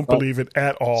 I don't believe it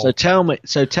at all. So tell me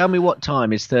what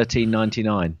time is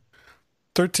 1399?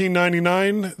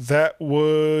 1399, that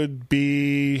would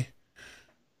be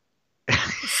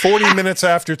 40 minutes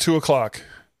after 2 o'clock.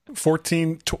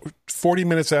 40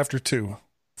 minutes after 2.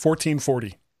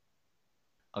 1440.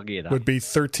 I'll give you that. Would be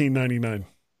 1399.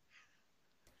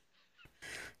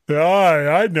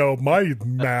 I know my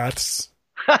maths.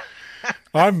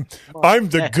 I'm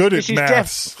the good at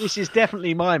maths. This is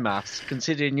definitely my maths,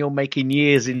 considering you're making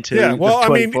years into the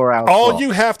 24 hours. All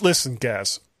you have, listen,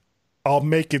 Gaz, I'll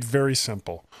make it very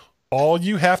simple. All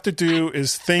you have to do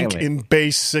is think in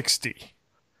base 60.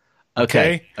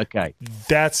 Okay.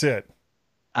 That's it.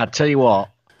 I'll tell you what.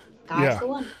 That's the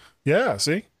one. Yeah,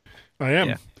 see? I am.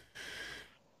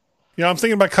 Yeah, I'm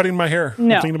thinking about cutting my hair.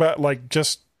 No. I'm thinking about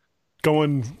just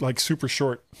going super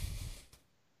short.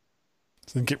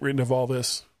 So then get rid of all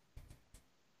this.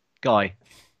 Guy.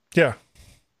 Yeah.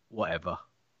 Whatever.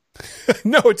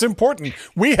 No, it's important.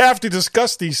 We have to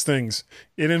discuss these things.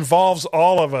 It involves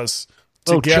all of us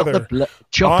together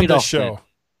chop on it the off show.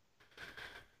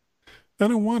 Then.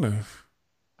 I don't want to.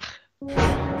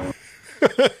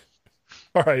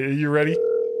 All right, are you ready?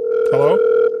 Hello?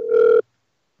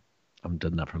 I haven't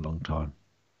done that for a long time.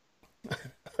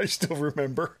 I still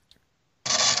remember.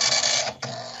 Stop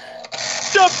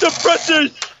the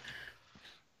presses!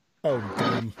 Oh,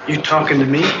 damn. You talking to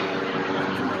me?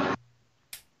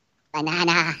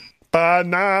 Banana.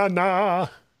 Banana.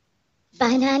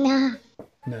 Banana.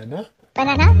 Nana.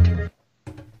 Banana.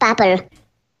 Apple.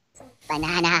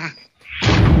 Banana.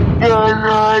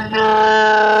 Banana.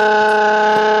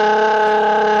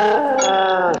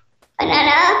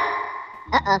 Banana.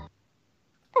 Uh-oh.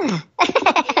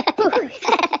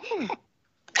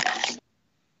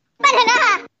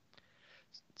 Banana.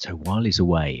 So while he's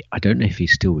away, I don't know if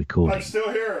he's still recording. I'm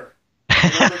still here.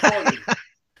 I'm recording.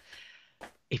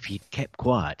 If he'd kept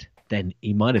quiet, then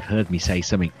he might have heard me say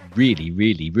something really,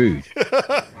 really rude.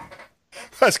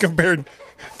 As compared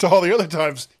to all the other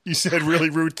times you said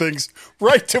really rude things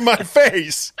right to my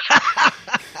face.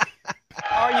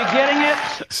 Are you getting it?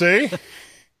 See?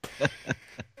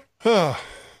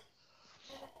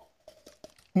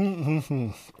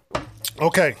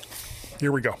 Okay,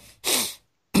 here we go.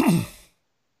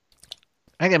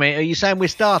 Hang on a minute, are you saying we're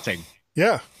starting?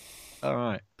 Yeah. All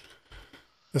right.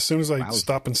 As soon as I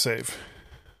stop and save.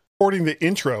 Recording the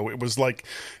intro, it was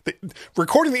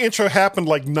recording the intro happened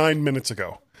 9 minutes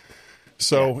ago.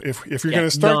 So if you're going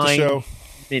to start the show... 9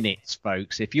 minutes,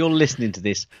 folks. If you're listening to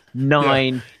this,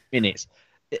 9 minutes.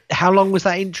 How long was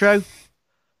that intro?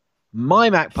 My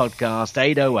Mac Podcast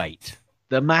 808.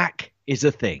 The Mac is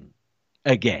a thing.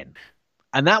 Again.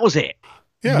 And that was it.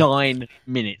 Yeah. 9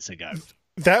 minutes ago.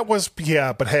 That was,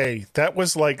 yeah, but hey, that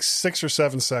was like 6 or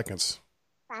 7 seconds.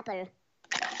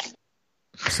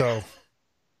 So,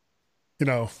 you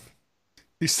know,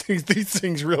 these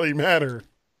things really matter.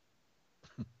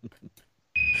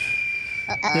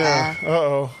 Yeah.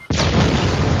 Uh-oh.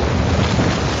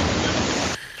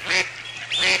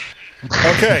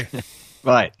 Okay.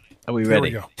 Right. Are we ready? There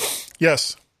we go.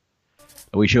 Yes.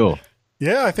 Are we sure?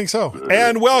 Yeah, I think so.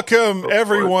 And welcome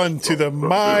everyone to the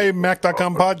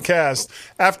MyMac.com podcast.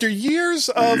 After years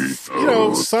of, you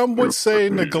know, some would say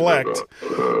neglect,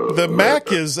 the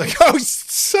Mac is like, oh,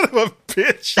 son of a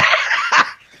bitch.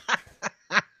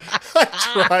 I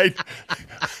tried.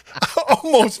 I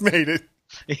almost made it.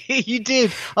 You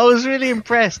did. I was really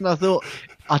impressed, and I thought,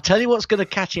 I'll tell you what's going to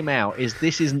catch him out is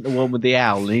this isn't the one with the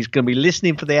owl, and he's going to be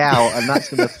listening for the owl, and that's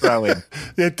going to throw him.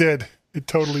 It did. It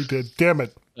totally did. Damn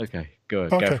it. Okay,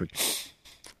 good. Okay. Go for it.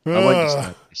 I won't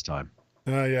start this time.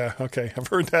 Yeah, okay.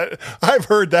 I've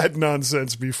heard that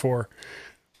nonsense before.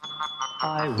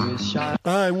 I wish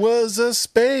I was a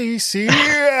spacey.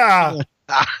 Yeah.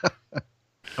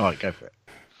 All right, go for it.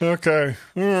 Okay.